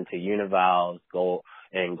exchange into univals, gold,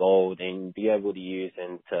 and be able to use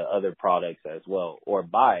into other products as well, or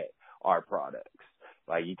buy our products.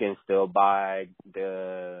 Like you can still buy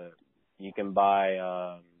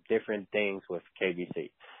different things with KBC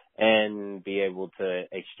and be able to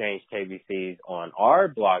exchange KBCs on our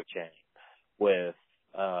blockchain with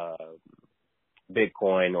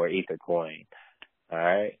Bitcoin or Ethercoin. All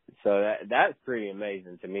right. So that's pretty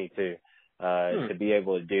amazing to me too, to be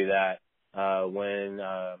able to do that, when,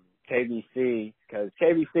 KBC, cause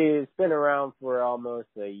KBC has been around for almost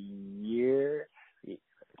a year,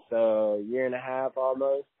 so a year and a half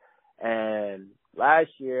almost. And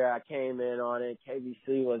last year I came in on it.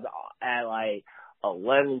 KBC was at like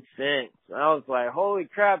 11 cents. And I was like, holy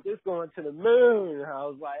crap, this going to the moon. I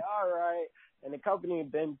was like, all right. And the company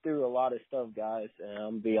had been through a lot of stuff, guys. And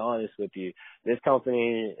I'm gonna be honest with you, this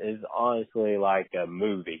company is honestly like a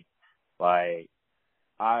movie. Like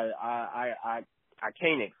I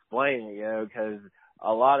can't explain it, you know, because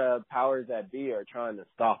a lot of powers that be are trying to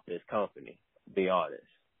stop this company. To be honest,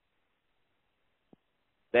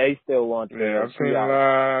 they still want to. Yeah, I've seen a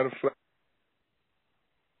lot of.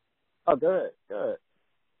 Oh, good.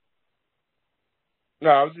 No,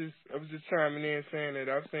 I was just chiming in saying that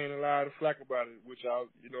I've seen a lot of flack about it, which I was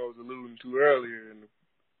alluding to earlier in the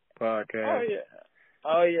podcast.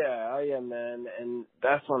 Oh yeah, man. And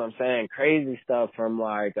that's what I'm saying. Crazy stuff from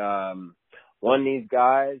like one of these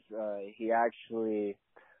guys. He actually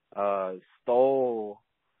stole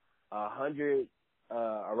around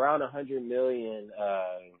 100 million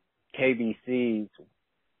KBCs,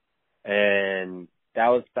 and that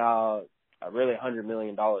was about really $100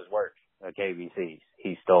 million worth of KBCs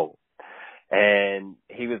he stole. And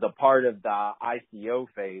he was a part of the ICO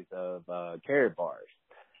phase of Karatbars.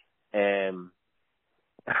 And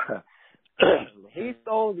he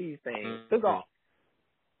stole these things, took off,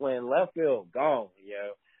 went left field, gone,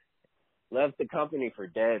 left the company for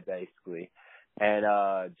dead, basically. And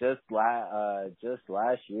just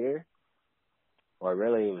last year, or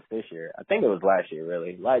really it was this year, I think it was last year,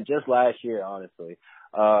 really, like just last year, honestly,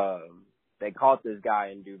 they caught this guy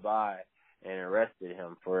in Dubai and arrested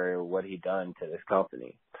him for what he done to this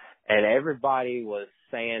company. And everybody was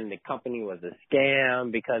saying the company was a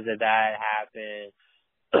scam because of that happened,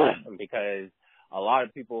 because a lot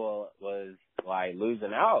of people was like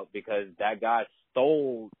losing out because that guy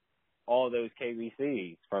stole all those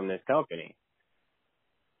KBCs from this company.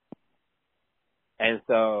 And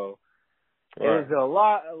so there's a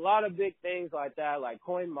lot of big things like that, like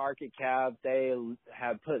CoinMarketCap. They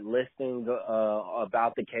have put listings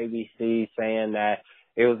about the KBC saying that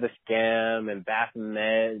it was a scam and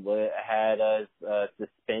Baphomet had us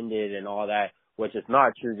suspended and all that, which is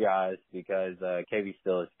not true, guys, because KB is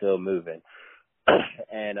still moving,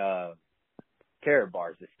 and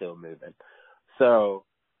Karatbars is still moving. So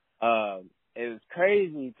it was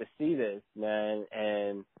crazy to see this, man,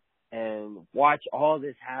 and watch all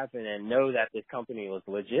this happen and know that this company was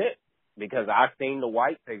legit, because I've seen the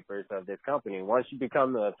white papers of this company. Once you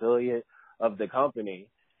become an affiliate of the company,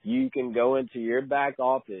 you can go into your back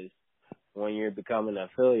office when you're becoming an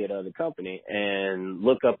affiliate of the company and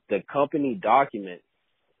look up the company documents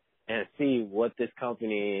and see what this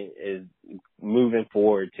company is moving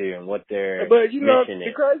forward to and what their mission is.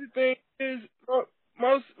 The crazy thing is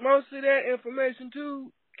most of that information,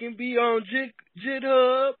 too, can be on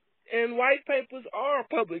GitHub, and white papers are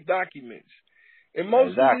public documents. And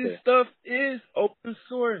most of this stuff is open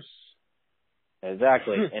source.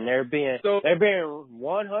 Exactly. And they're being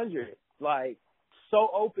 100, like, so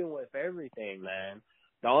open with everything, man.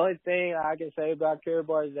 The only thing I can say about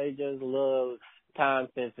Karatbars is they just a little time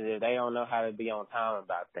sensitive. They don't know how to be on time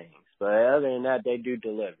about things. But other than that, they do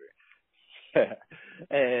deliver.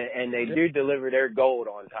 and they do deliver their gold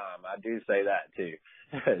on time. I do say that too.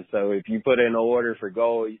 So if you put in an order for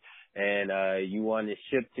gold and you want it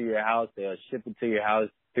shipped to your house, they'll ship it to your house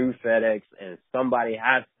through FedEx, and somebody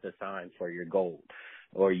has to sign for your gold,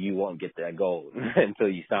 or you won't get that gold until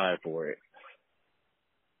you sign for it.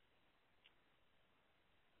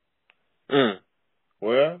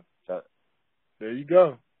 Well, there you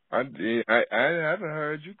go. I haven't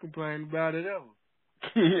heard you complain about it ever.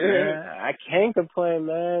 Yeah, I can't complain,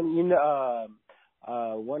 man. You know,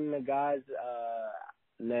 one of the guys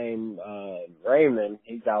named Raymond,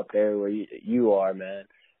 he's out there where you are, man.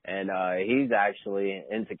 And he's actually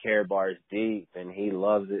into Karatbars deep, and he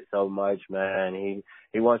loves it so much, man.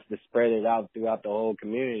 He wants to spread it out throughout the whole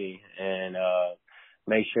community and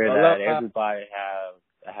make sure that everybody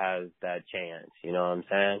has that chance. You know what I'm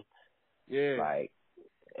saying? Yeah. Like,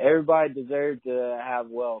 everybody deserves to have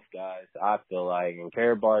wealth, guys, I feel like. And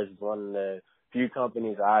Karatbars is one of the few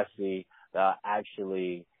companies I see that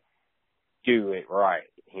actually do it right.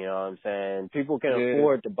 You know what I'm saying? People can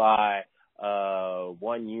afford to buy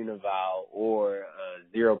one Unival or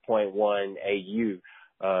 0.1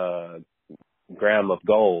 AU gram of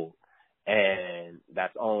gold, and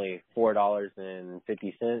that's only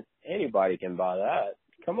 $4.50. Anybody can buy that.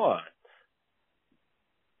 Come on.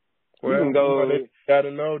 Well, you can go. They gotta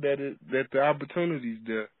know that the opportunity's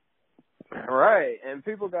there. Right, and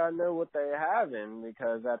people gotta know what they're having,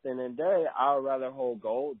 because at the end of the day, I'd rather hold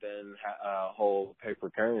gold than hold paper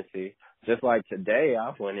currency. Just like today,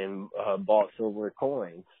 I went and bought silver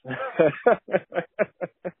coins.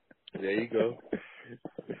 There you go.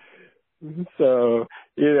 So,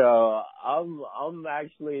 you know, I'm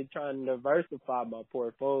actually trying to diversify my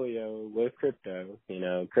portfolio with crypto. You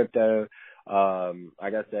know, crypto,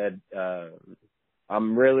 like I said,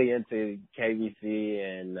 I'm really into KBC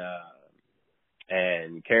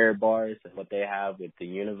and Karatbars and what they have with the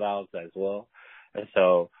Univals as well. And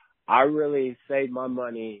so I really save my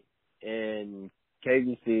money in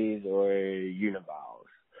KBCs or Univals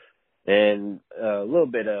and a little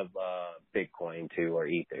bit of Bitcoin too, or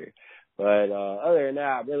Ether. But other than that,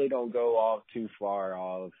 I really don't go off too far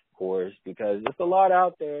off course, because there's a lot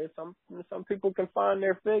out there. Some people can find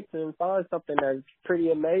their fix and find something that's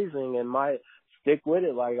pretty amazing and might stick with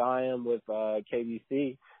it, like I am with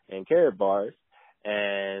KBC and Karatbars.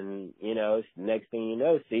 And, you know, next thing you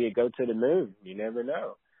know, see it go to the moon. You never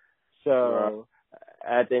know. So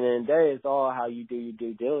at the end of the day, it's all how you do your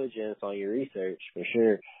due diligence on your research, for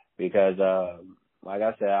sure. Because, like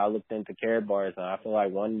I said, I looked into Karatbars, and I feel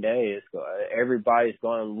like one day everybody's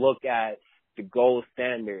going to look at the gold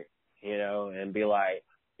standard, you know, and be like,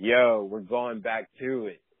 yo, we're going back to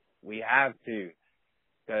it. We have to,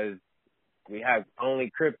 because we have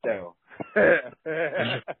only crypto.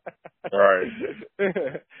 Right.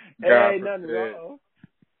 Hey, nothing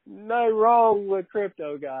wrong with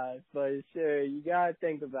crypto, guys, but sure, you gotta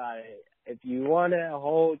think about it. If you want to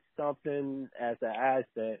hold something as an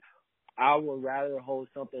asset, I would rather hold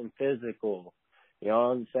something physical. You know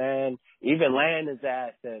what I'm saying? Even land is an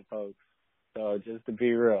asset, folks. So just to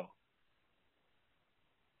be real.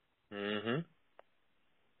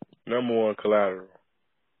 Number one, collateral.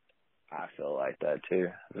 I feel like that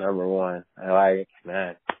too. Number one. I like it,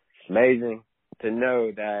 man. It's amazing. to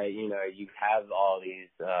know that, you know, you have all these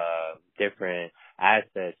different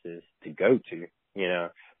assets to go to, you know,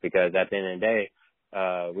 because at the end of the day,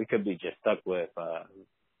 we could be just stuck with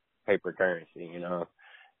paper currency, you know,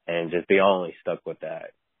 and just be only stuck with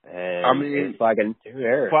that. And I mean, it's like a new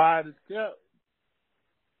era. Quiet as kept.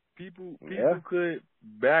 People could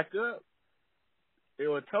back up. They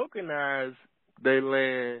would tokenize they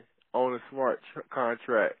land on a smart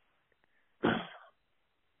contract.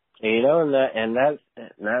 You know, and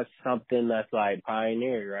that's something that's like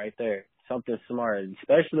pioneered right there. Something smart,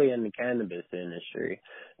 especially in the cannabis industry,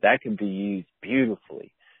 that could be used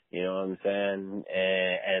beautifully. You know what I'm saying?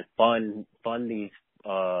 And fund these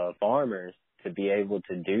farmers to be able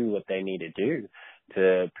to do what they need to do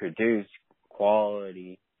to produce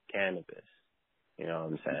quality cannabis. You know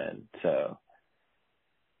what I'm saying? So.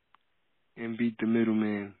 And beat the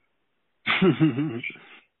middleman.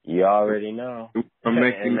 You already know.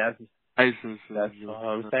 And that's what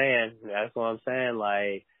I'm saying. That's what I'm saying.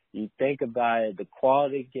 Like, you think about it, the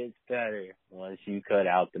quality gets better once you cut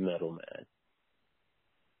out the middleman.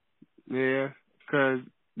 Yeah, because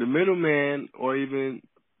the middleman or even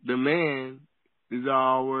the man is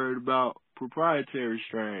all worried about proprietary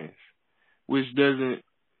strains, which doesn't,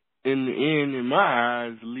 in the end, in my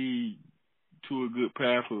eyes, lead to a good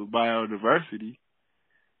path of biodiversity.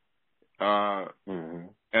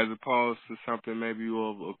 As opposed to something maybe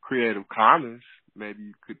of a Creative Commons, maybe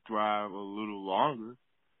you could thrive a little longer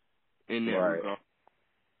in that regard.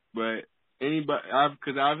 But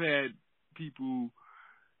because I've had people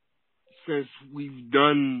since we've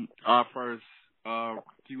done our first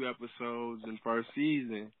few episodes and first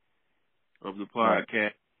season of the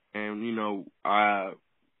podcast, and you know, I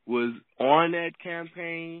was on that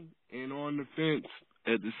campaign and on the fence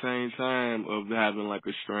at the same time of having like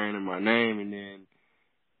a strain in my name, and then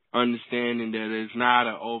understanding that it's not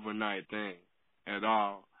an overnight thing at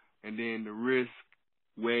all. And then the risk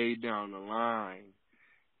way down the line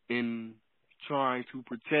in trying to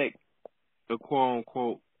protect the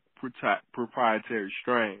quote-unquote proprietary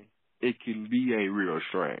strain. It can be a real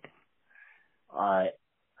strain. All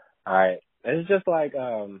right. It's just like,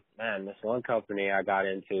 man, this one company I got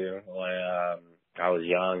into when I was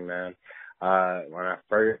young, man. When I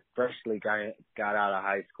freshly got out of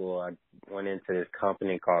high school, I went into this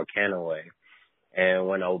company called Canaway. And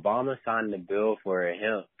when Obama signed the bill for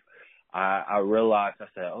hemp, I realized, I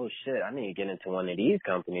said, oh shit, I need to get into one of these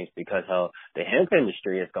companies because the hemp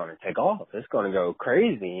industry is going to take off. It's going to go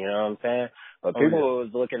crazy, you know what I'm saying? But people was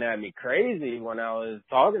looking at me crazy when I was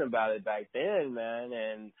talking about it back then, man.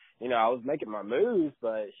 And, you know, I was making my moves,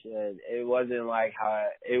 but shit, it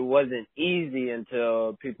wasn't easy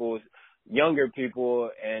until younger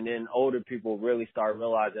people and then older people really start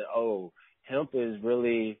realizing, oh, hemp is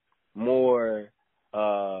really more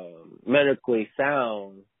medically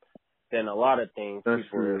sound than a lot of things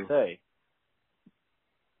people will say.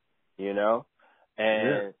 You know?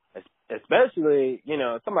 And especially, you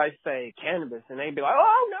know, somebody say cannabis and they be like,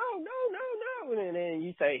 oh, no. And then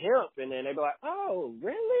you say hemp and then they be like, oh,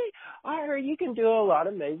 really? I heard you can do a lot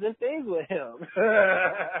of amazing things with hemp.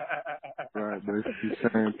 Right, but it's the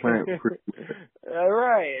same plant.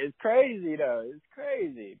 Right. It's crazy, though. It's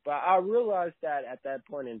crazy. But I realized that at that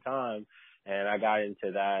point in time, and I got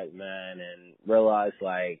into that, man, and realized,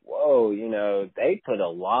 like, whoa, you know, they put a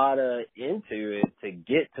lot into it to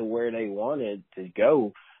get to where they wanted to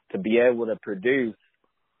go to be able to produce,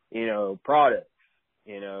 you know, products,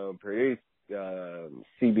 you know, produce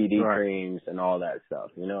CBD creams and all that stuff.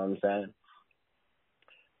 You know what I'm saying?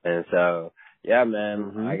 And so, yeah,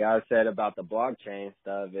 man, like I said about the blockchain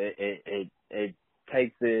stuff, it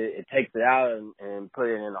takes it out and put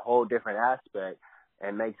it in a whole different aspect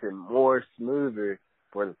and makes it more smoother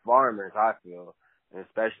for the farmers, I feel, and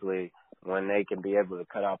especially when they can be able to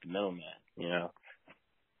cut out the middleman, you know?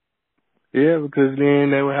 Yeah, because then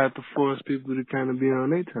they would have to force people to kind of be on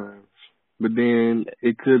their terms. But then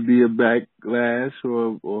it could be a backlash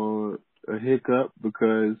or a hiccup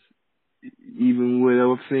because even what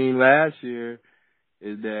I've seen last year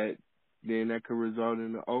is that then that could result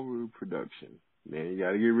in an overproduction. Then you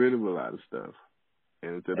got to get rid of a lot of stuff.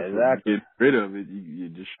 And instead of getting rid of it, you're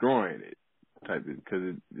destroying it,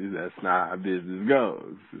 because that's not how business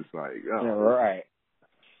goes. It's like, right.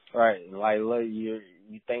 Like, look, you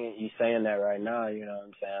saying that right now. You know what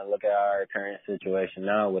I'm saying? Look at our current situation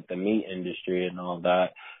now with the meat industry and all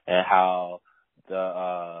that, and how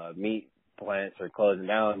the meat plants are closing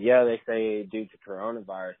down. Yeah, they say due to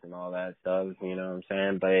coronavirus and all that stuff. You know what I'm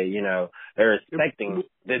saying? But you know, they're expecting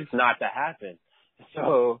this not to happen.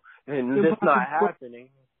 So. And it's not happening.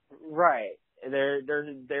 Right.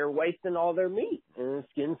 they're wasting all their meat and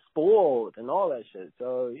it's getting spoiled and all that shit.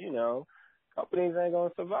 So, you know, companies ain't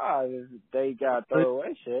gonna survive if they got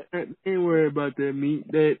throwaway shit. They ain't worried about that meat.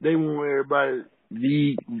 They want everybody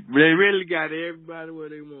They really got everybody where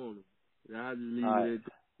they want them. I'll just leave it at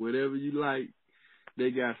that. Whatever you like,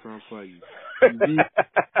 they got something for you.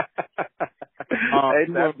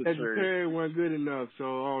 Vegetarian wasn't good enough,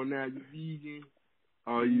 so now you vegan,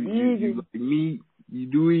 or you like meat, you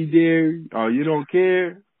do eat dairy, or you don't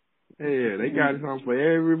care. Yeah, they got something for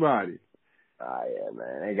everybody. Oh, yeah,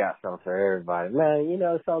 man, they got something for everybody. Man, you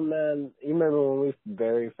know something, man? You remember when we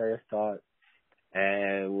very first talked,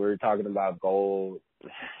 and we were talking about gold?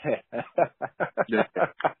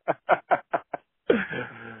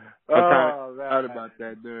 I thought about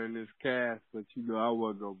that during this cast, but you know I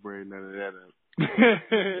wasn't gonna bring none of that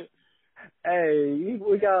up. Hey,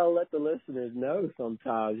 we gotta let the listeners know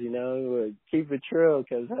sometimes, you know, keep it true,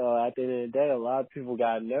 because at the end of the day, a lot of people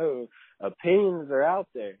gotta know opinions are out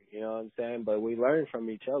there, you know what I'm saying? But we learn from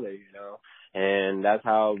each other, you know, and that's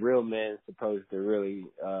how real men's supposed to really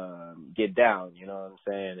get down, you know what I'm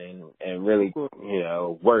saying, and really, you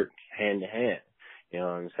know, work hand to hand. You know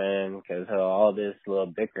what I'm saying? Because all this little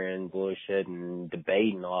bickering bullshit and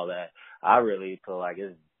debate and all that, I really feel like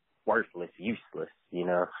it's worthless, useless, you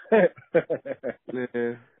know?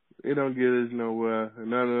 Yeah, it don't get us nowhere.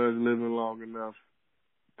 None of us living long enough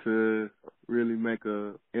to really make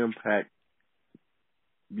a impact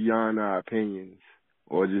beyond our opinions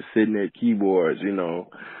or just sitting at keyboards, you know.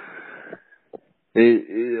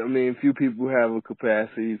 I mean, few people have a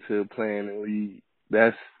capacity to plan and lead.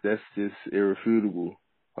 That's just irrefutable.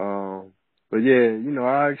 But yeah, you know,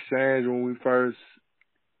 our exchange when we first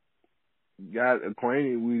got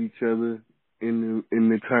acquainted with each other in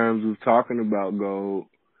the terms of talking about gold,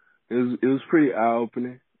 it was pretty eye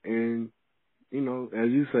opening, and you know, as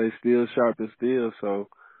you say, steel sharp as steel. So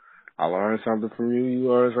I learned something from you, you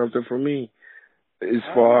learned something from me. As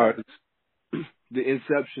far as the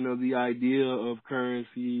inception of the idea of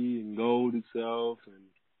currency and gold itself, and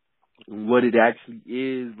what it actually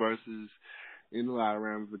is versus, in a lot of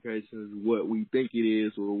ramifications, what we think it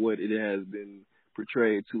is or what it has been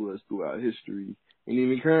portrayed to us throughout history and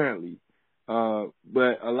even currently.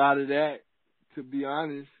 But a lot of that, to be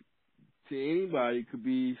honest, to anybody could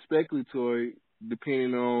be speculatory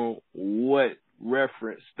depending on what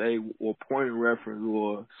reference or point of reference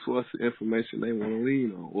or source of information they want to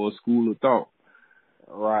lean on or school of thought.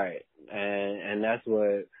 Right. And that's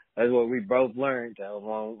what we both learned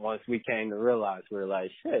once we came to realize. We were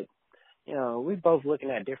like, shit, you know, we both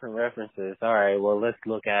looking at different references. All right, well, let's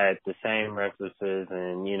look at the same references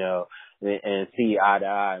and, you know, and see eye to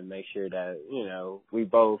eye and make sure that, you know, we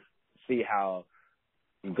both see how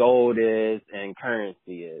gold is and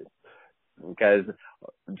currency is. Because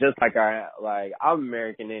just like I'm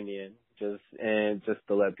American Indian, just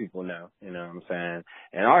to let people know, you know what I'm saying?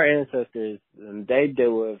 And our ancestors, they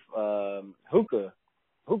deal with hookah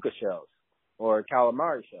shells or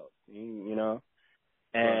calamari shells, you know?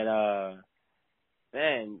 And,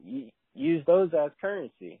 man, use those as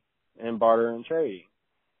currency in barter and trade.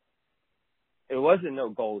 It wasn't no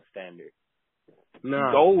gold standard.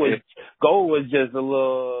 No. Gold was just a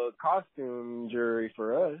little costume jewelry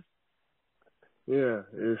for us. Yeah,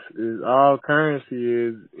 it's all currency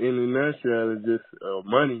is, in a nutshell, is just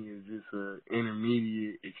money is just an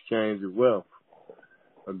intermediate exchange of wealth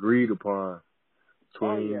agreed upon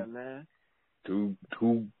between two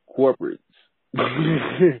corporates.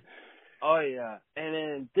 Oh yeah, and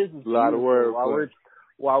then this is a lot of words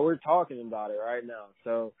while we're talking about it right now.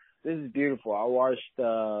 So this is beautiful. I watched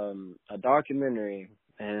a documentary,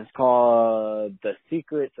 and it's called "The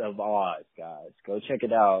Secrets of Oz." Guys, go check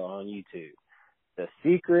it out on YouTube. The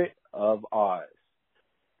Secret of Oz.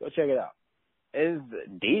 Go check it out. It's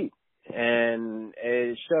deep, and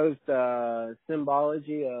it shows the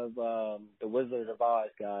symbology of the Wizard of Oz,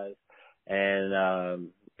 guys,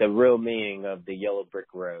 and the real meaning of the yellow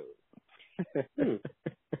brick road. Oh,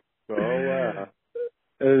 wow.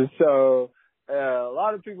 And so a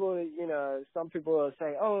lot of people, you know, some people will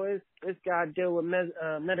say, oh, it's got to deal with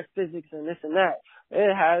metaphysics and this and that.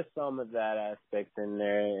 It has some of that aspects in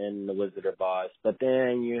there in the Wizard of Oz, but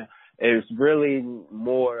then it's really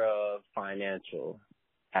more of financial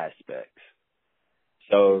aspects.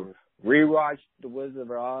 So rewatch the Wizard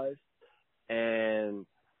of Oz and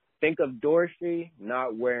think of Dorothy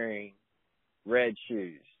not wearing red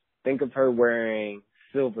shoes. Think of her wearing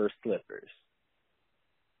silver slippers.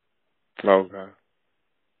 Okay.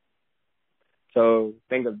 So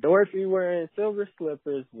think of Dorothy wearing silver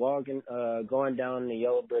slippers, walking, going down the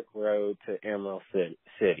yellow brick road to Emerald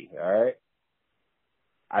City. All right.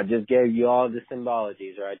 I just gave you all the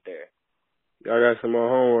symbologies right there. Y'all got some more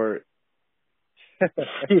homework.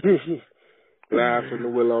 Live from the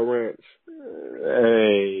Willow Ranch.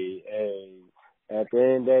 Hey. At the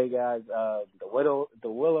end of the day, guys, the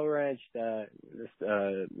Willow Ranch that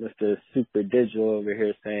Mr. Super Digital over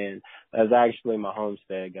here saying, that's actually my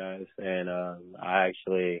homestead, guys. And I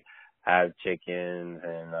actually have chickens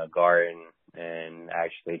and a garden and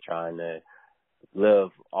actually trying to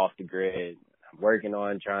live off the grid. I'm working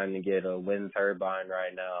on trying to get a wind turbine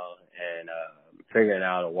right now and figuring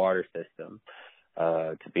out a water system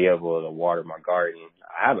to be able to water my garden.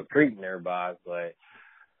 I have a creek nearby, but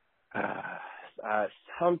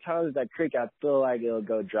sometimes that creek, I feel like it'll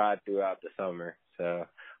go dry throughout the summer. So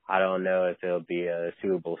I don't know if it'll be a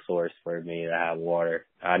suitable source for me to have water.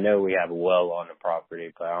 I know we have a well on the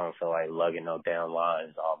property, but I don't feel like lugging no damn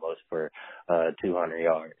lines almost for 200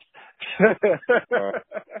 yards.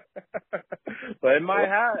 But I might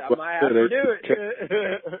have to do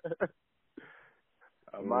it.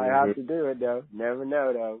 I might have to do it though. Never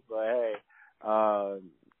know though. But hey,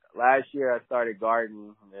 last year I started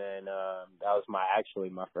gardening, and that was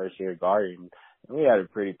my first year gardening. And we had a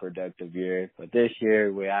pretty productive year. But this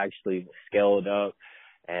year we actually scaled up,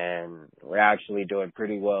 and we're actually doing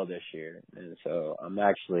pretty well this year. And so I'm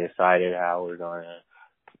actually excited how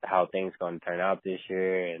things gonna turn out this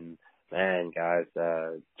year. And man, guys,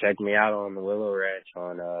 check me out on the Willow Ranch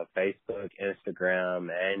on Facebook, Instagram,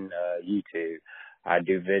 and YouTube. I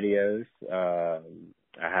do videos.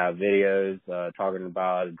 I have videos talking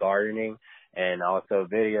about gardening, and also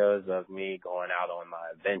videos of me going out on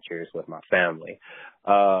my adventures with my family.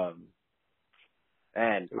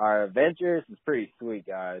 And our adventures is pretty sweet,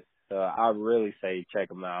 guys. So I really say check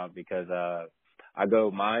them out because I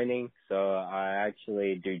go mining. So I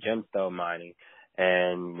actually do gemstone mining,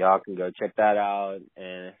 and y'all can go check that out.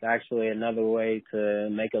 And it's actually another way to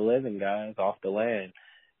make a living, guys, off the land,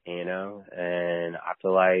 you know. And I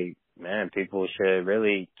feel like, man, people should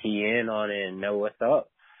really key in on it and know what's up.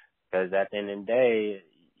 Because at the end of the day,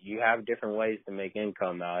 you have different ways to make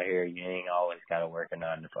income out here. You ain't always got to work a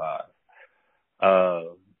 9 to 5.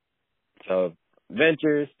 So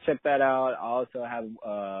Ventures, check that out. I also have,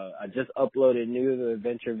 I just uploaded new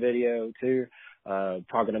adventure video too,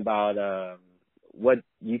 talking about, what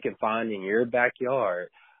you can find in your backyard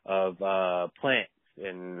of, plants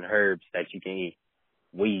and herbs that you can eat.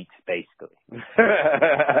 Weeds, basically.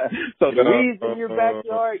 So the weeds in your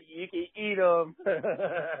backyard, you can eat them.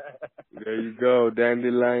 There you go,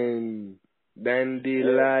 dandelion.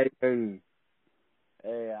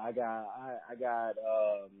 Hey, I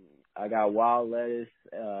got wild lettuce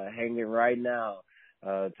hanging right now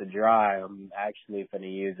to dry. I'm actually gonna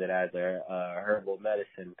use it as a herbal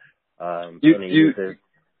medicine. I've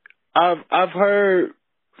heard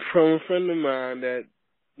from a friend of mine that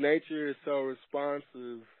nature is so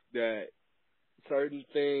responsive that certain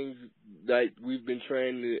things that we've been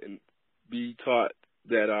trained to be taught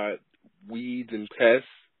that are weeds and pest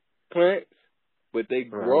plants, but they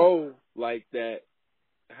grow like that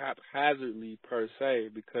haphazardly per se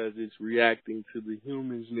because it's reacting to the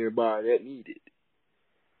humans nearby that need it.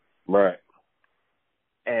 Right.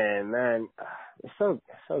 And man, it's so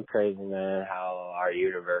crazy, man, how our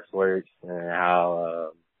universe works and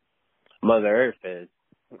how Mother Earth is.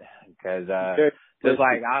 Because just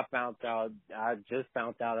like I just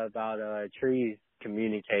found out about trees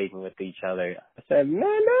communicating with each other. I said, man,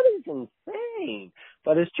 that is insane.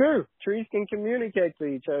 But it's true. Trees can communicate to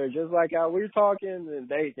each other just like how we're talking, and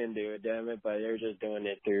they can do it, damn it. But they're just doing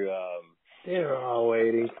it through they're all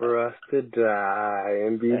waiting for us to die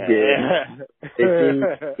and be dead.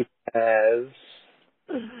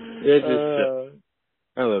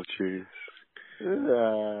 I love trees.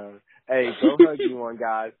 Hey, go hug you one,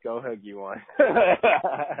 guys. Go hug you one.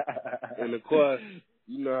 And of course,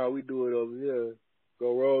 you know how we do it over here.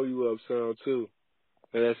 Go roll you up some too.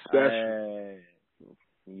 And that's special.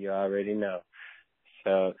 You already know.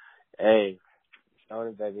 So, hey,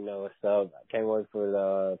 Stoner Baby know what's up. I can't wait for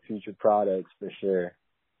the future products for sure.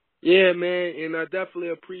 Yeah, man, and I definitely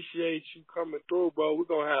appreciate you coming through, bro. We're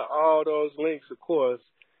going to have all those links, of course,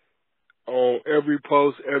 on every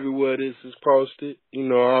post, everywhere this is posted. You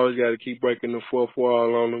know, I always got to keep breaking the fourth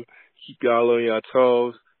wall on them, keep y'all on your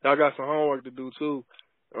toes. Y'all got some homework to do, too.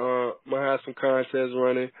 Might have some contests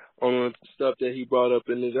running on the stuff that he brought up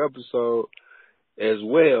in this episode as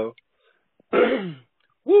well.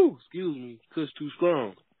 Woo, excuse me, Kush too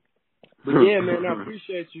strong. But yeah, man, I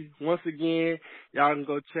appreciate you. Once again, y'all can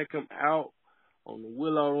go check him out on the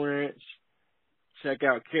Willow Ranch. Check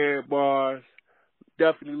out Carrot Bars.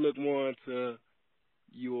 Definitely look more into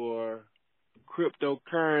your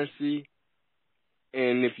cryptocurrency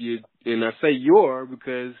And and I say your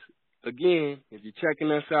because, again, if you're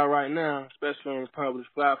checking us out right now, especially on the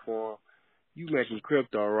published platform, you making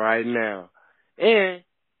crypto right now. And,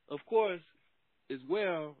 of course, as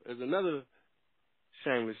well as another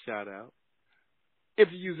shameless shout out, if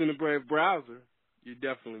you're using the Brave browser, you're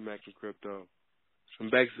definitely making crypto. Some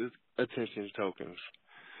basic attention tokens.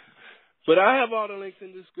 But I have all the links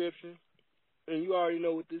in the description, and you already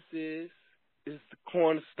know what this is. It's the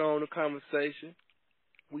cornerstone of conversation.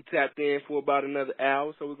 We tapped in for about another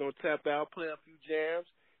hour, so we're going to tap out, play a few jams,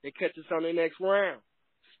 and catch us on the next round.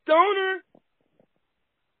 Stoner!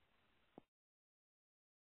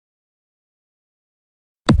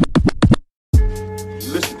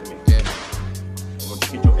 Listen to me. I want you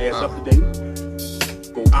to get your ass up to date.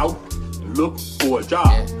 Go out and look for a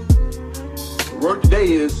job. The word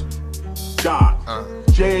today is job.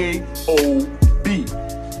 J-O-B.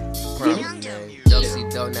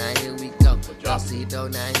 Do-si-do, now here we go. Do-si-do,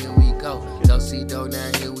 now here we go. Do-si-do,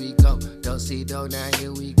 now here we go. Do-si-do, now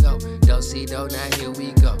here we go. Do-si-do, now here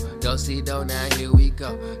we go. Do-si-do, now here we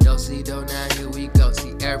go. Do-si-do, now here we go.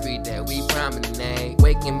 See, every day we promenade.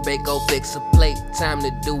 Wake and bake, go fix a plate. Time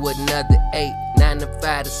to do another 8. 9 to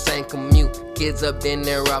 5, the same commute. Kids up, then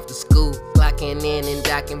they're off to school. Clocking in and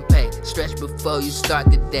docking pay. Stretch before you start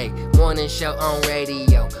the day. Morning show on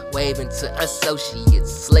radio. Waving to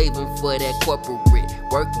associates. Slaving for that corporate.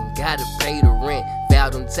 Working, gotta pay the rent. Vow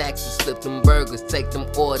them taxes, flip them burgers, take them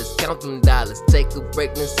orders, count them dollars. Take a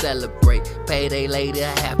break, then celebrate. Payday later,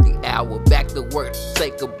 half the hour. Back to work,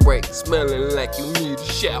 take a break. Smelling like you need a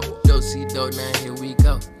shower. Do-si-do, now here we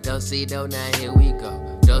go. Do-si-do, now here we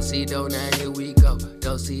go. Do-si-do, now here we go.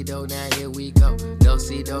 Do-si-do, now here we go.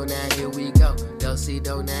 Do-si-do, now here we go.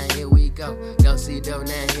 Do-si-do, now here we go. Do-si-do,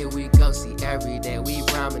 now here we go. See, every day we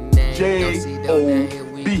promenade. Do-si-do, now here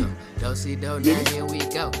we go. Do-si-do, now here we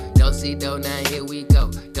go. Do-si-do, now here we go.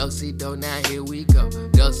 Do-si-do, now here we go.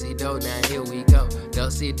 Do-si-do, now here we go.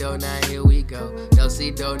 Do-si-do, now here we go.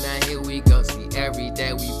 Do-si-do, now here we go. See, every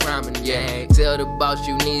day we promenade. Tell the boss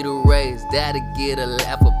you need a raise. That'll get a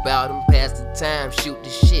laugh about him. Pass the time, shoot the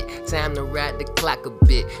shit. Time to ride the clock a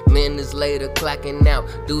bit. Minutes later, clocking out.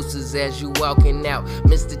 Deuces as you walking out.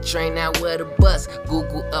 Miss the train out with a bus.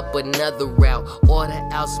 Google up another route. Order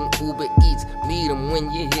out some Uber Eats. Meet them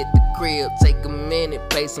when you hit the crib. Take a minute,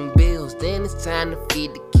 pay some bills. Then it's time to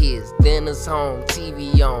feed the kids. Dinner's home,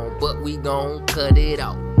 TV on. But we gon' cut it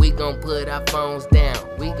off. We gon' put our phones down.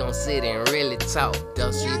 We gon' sit and really talk.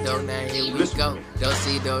 Do-si-do, now here we go.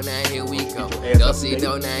 Do-si-do, now here we go.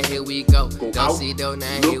 Do-si-do, now here we go. Do-si-do,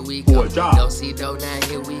 now here we go. Do-si-do, now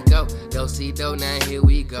here we go. Do-si-do, now here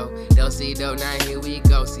we go. Do-si-do, now here we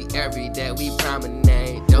go. See, every day we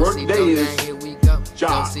promenade. Do-si-do, now here we go.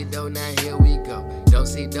 Do-si-do, now here we go.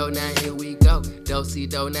 Do-si-do, now here we go.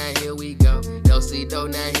 Do-si-do, now here we go. Do-si-do,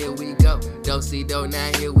 now here we go. Do-si-do,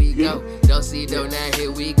 now here we go. Do-si-do, now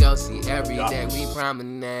here we go. See, every day we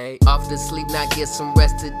promenade. Off to sleep, now get some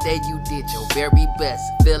rest today. You did your very best.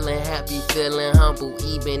 Feeling happy, feeling humble.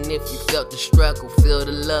 Even if you felt the struggle, feel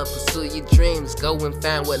the love, pursue your dreams. Go and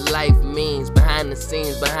find what life means. Behind the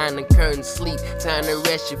scenes, behind the curtain, sleep. Time to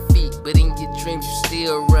rest your feet, but in your dreams you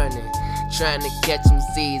still running. Trying to catch some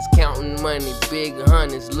Z's, counting money, big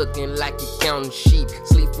hundreds, looking like you counting sheep.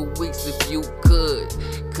 Sleep for weeks if you could,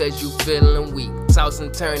 cause you feeling weak. Toss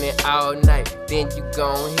and turn it all night, then you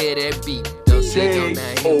gon' hear that beat. Do-si-do,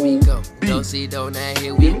 now here we go. Do-si-do, now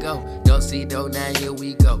here we go. Do-si-do, now here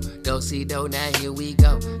we go. Do-si-do, now here we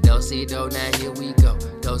go. Do-si-do, now here we go.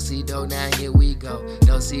 Do-si-do, now here we go.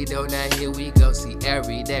 Do-si-do, now here we go. See,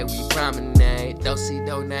 every day we promenade.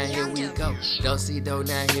 Do-si-do, now here we go. Do-si-do,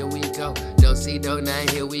 now here we go. Do-si-do, now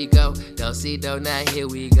here we go. Do-si-do, now here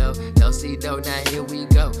we go. Do-si-do, now here we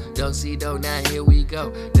go. Do-si-do, now here we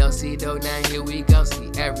go. Do-si-do, now here we go.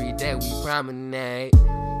 See, every day we promenade.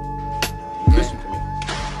 Listen to me.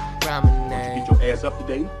 Promenade. Get your ass up to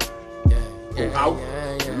date. Go out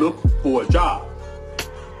and look for a job.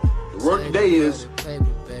 The word today is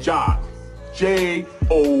job.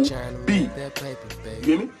 J-O-B. You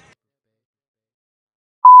hear me?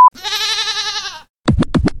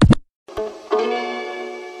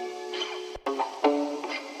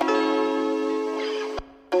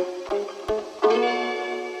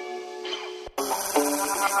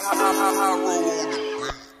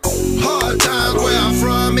 Hard times where I'm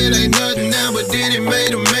from, it ain't nothing now, but then it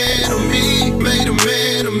made a man of me, made a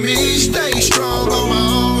man of me. Stay strong on my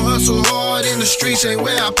own, hustle hard in the streets, ain't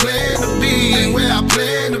where I plan to be, ain't where I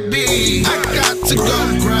plan to be. I got to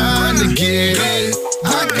go grind to get it,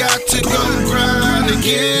 I got to go grind to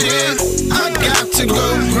get it, I got to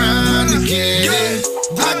go grind to get it,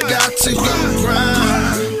 I got to go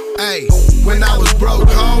grind. Hey, when I was broke,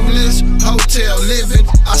 colors, hotel living.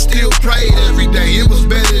 I still prayed every day, it was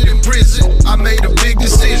better than prison. I made a big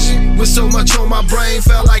decision, with so much on my brain,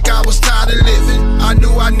 felt like I was tired of living. I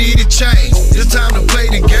knew I needed change, it's time to play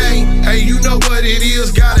the game. Hey, you know what it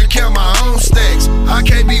is, gotta count my own stacks. I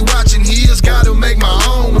can't be watching heels, gotta make my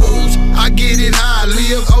own moves. I get it how I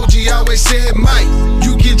live, OG always said, Mike,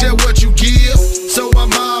 you get just what you give. So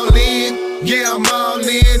I'm all in, yeah, I'm all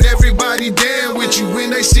in. Everybody down with you when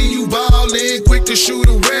they see you ballin'. Quick to shoot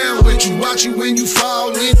around with you, watch you when you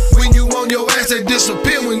fallin'. When you on your ass, they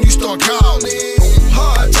disappear when you start callin'.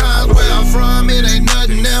 Hard times where I'm from, it ain't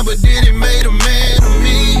nothing now, but then it made a man of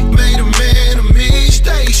me. Made a man of me.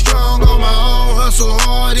 Stay strong on my own, hustle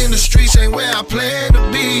hard in the streets, ain't where I plan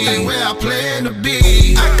to be. Ain't where I plan to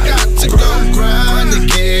be. I got to go grind to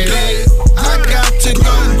get it. I got to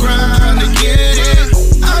go grind to get it.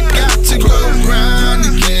 I got to go grind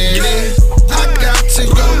to get it. I got to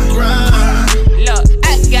go grind. Look,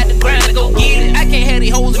 I got to grind to go get it. I can't have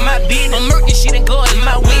these hoes in my business. I'm murking shit and God in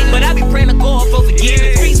my witness. But I be praying to God for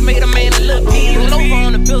forgiveness. Streets made a man a little pee. Roll over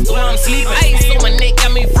on the pistol while I'm sleeping. Ice on my neck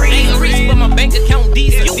got me free. Ain't rich but my bank account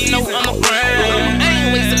decent. You know I'm a grind. I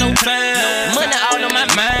ain't wasting no time. Money all on my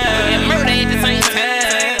mind. And murder at the same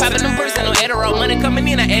time. Popping them percent on Adderall. Money coming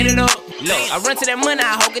in, I add it up. Look, I run to that money,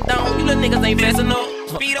 I hawk it down. You little niggas ain't fast enough.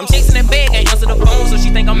 I'm chasing that bag, ain't answer the phone, so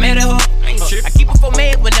she think I'm mad at her. I keep her for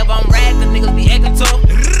mad whenever I'm riding, cause niggas be acting tough.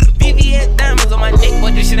 VVS diamonds on my neck,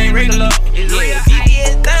 but this shit ain't regular.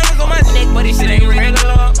 VVS diamonds on my neck, but this shit ain't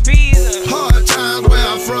regular. Hard times where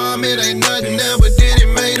I'm from, it ain't nothing now, but then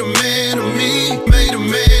it made a man of me. Made a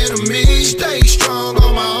man of me. Stay strong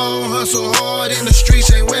on my own, hustle hard in the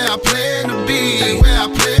streets, ain't where I plan to be. Ain't where I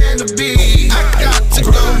plan to be. I got to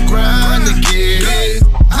go grind to get it.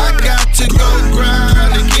 I got to go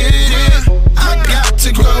grind to get it. I got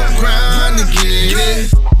to go grind to get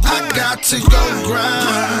it. I got to go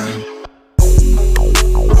grind.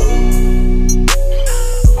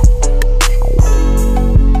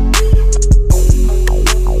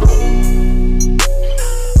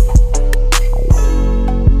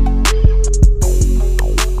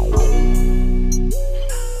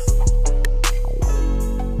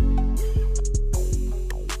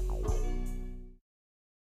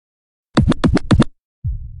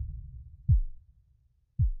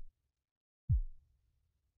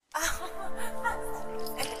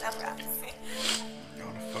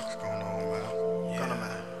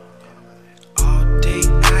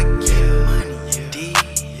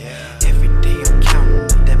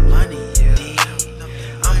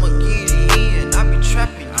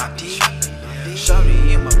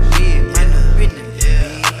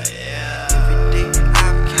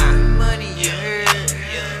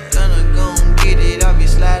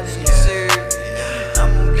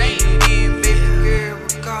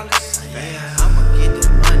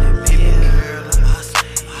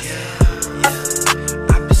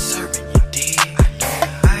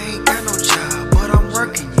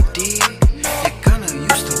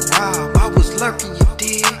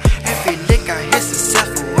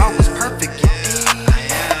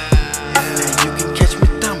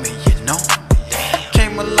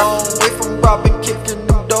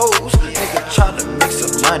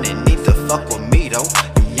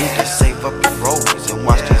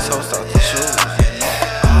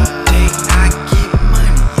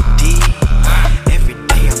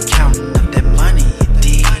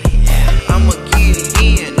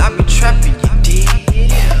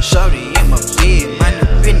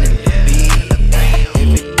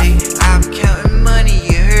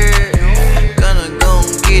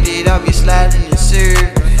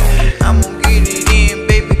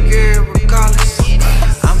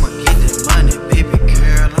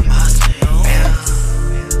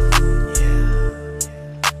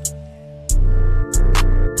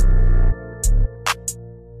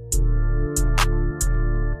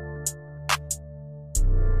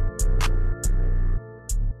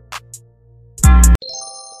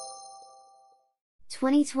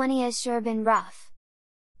 "2020 has sure been rough.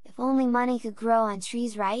 If only money could grow on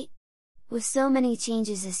trees, right? With so many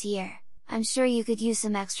changes this year, I'm sure you could use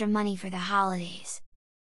some extra money for the holidays.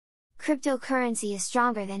 Cryptocurrency is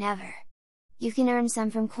stronger than ever. You can earn some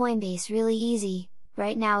from Coinbase really easy,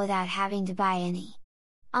 right now without having to buy any.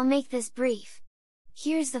 I'll make this brief.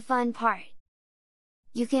 Here's the fun part.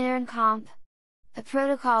 You can earn Comp, a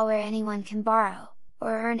protocol where anyone can borrow,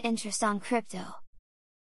 or earn interest on crypto.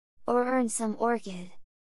 Or earn some Orchid.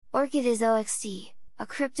 Orchid is OXT, a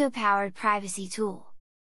crypto-powered privacy tool.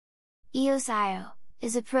 EOS.io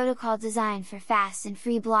is a protocol designed for fast and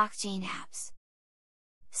free blockchain apps.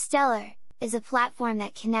 Stellar is a platform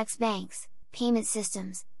that connects banks, payment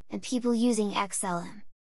systems, and people using XLM.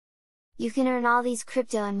 You can earn all these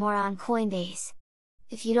crypto and more on Coinbase.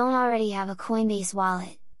 If you don't already have a Coinbase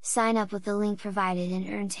wallet, sign up with the link provided and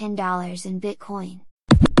earn $10 in Bitcoin.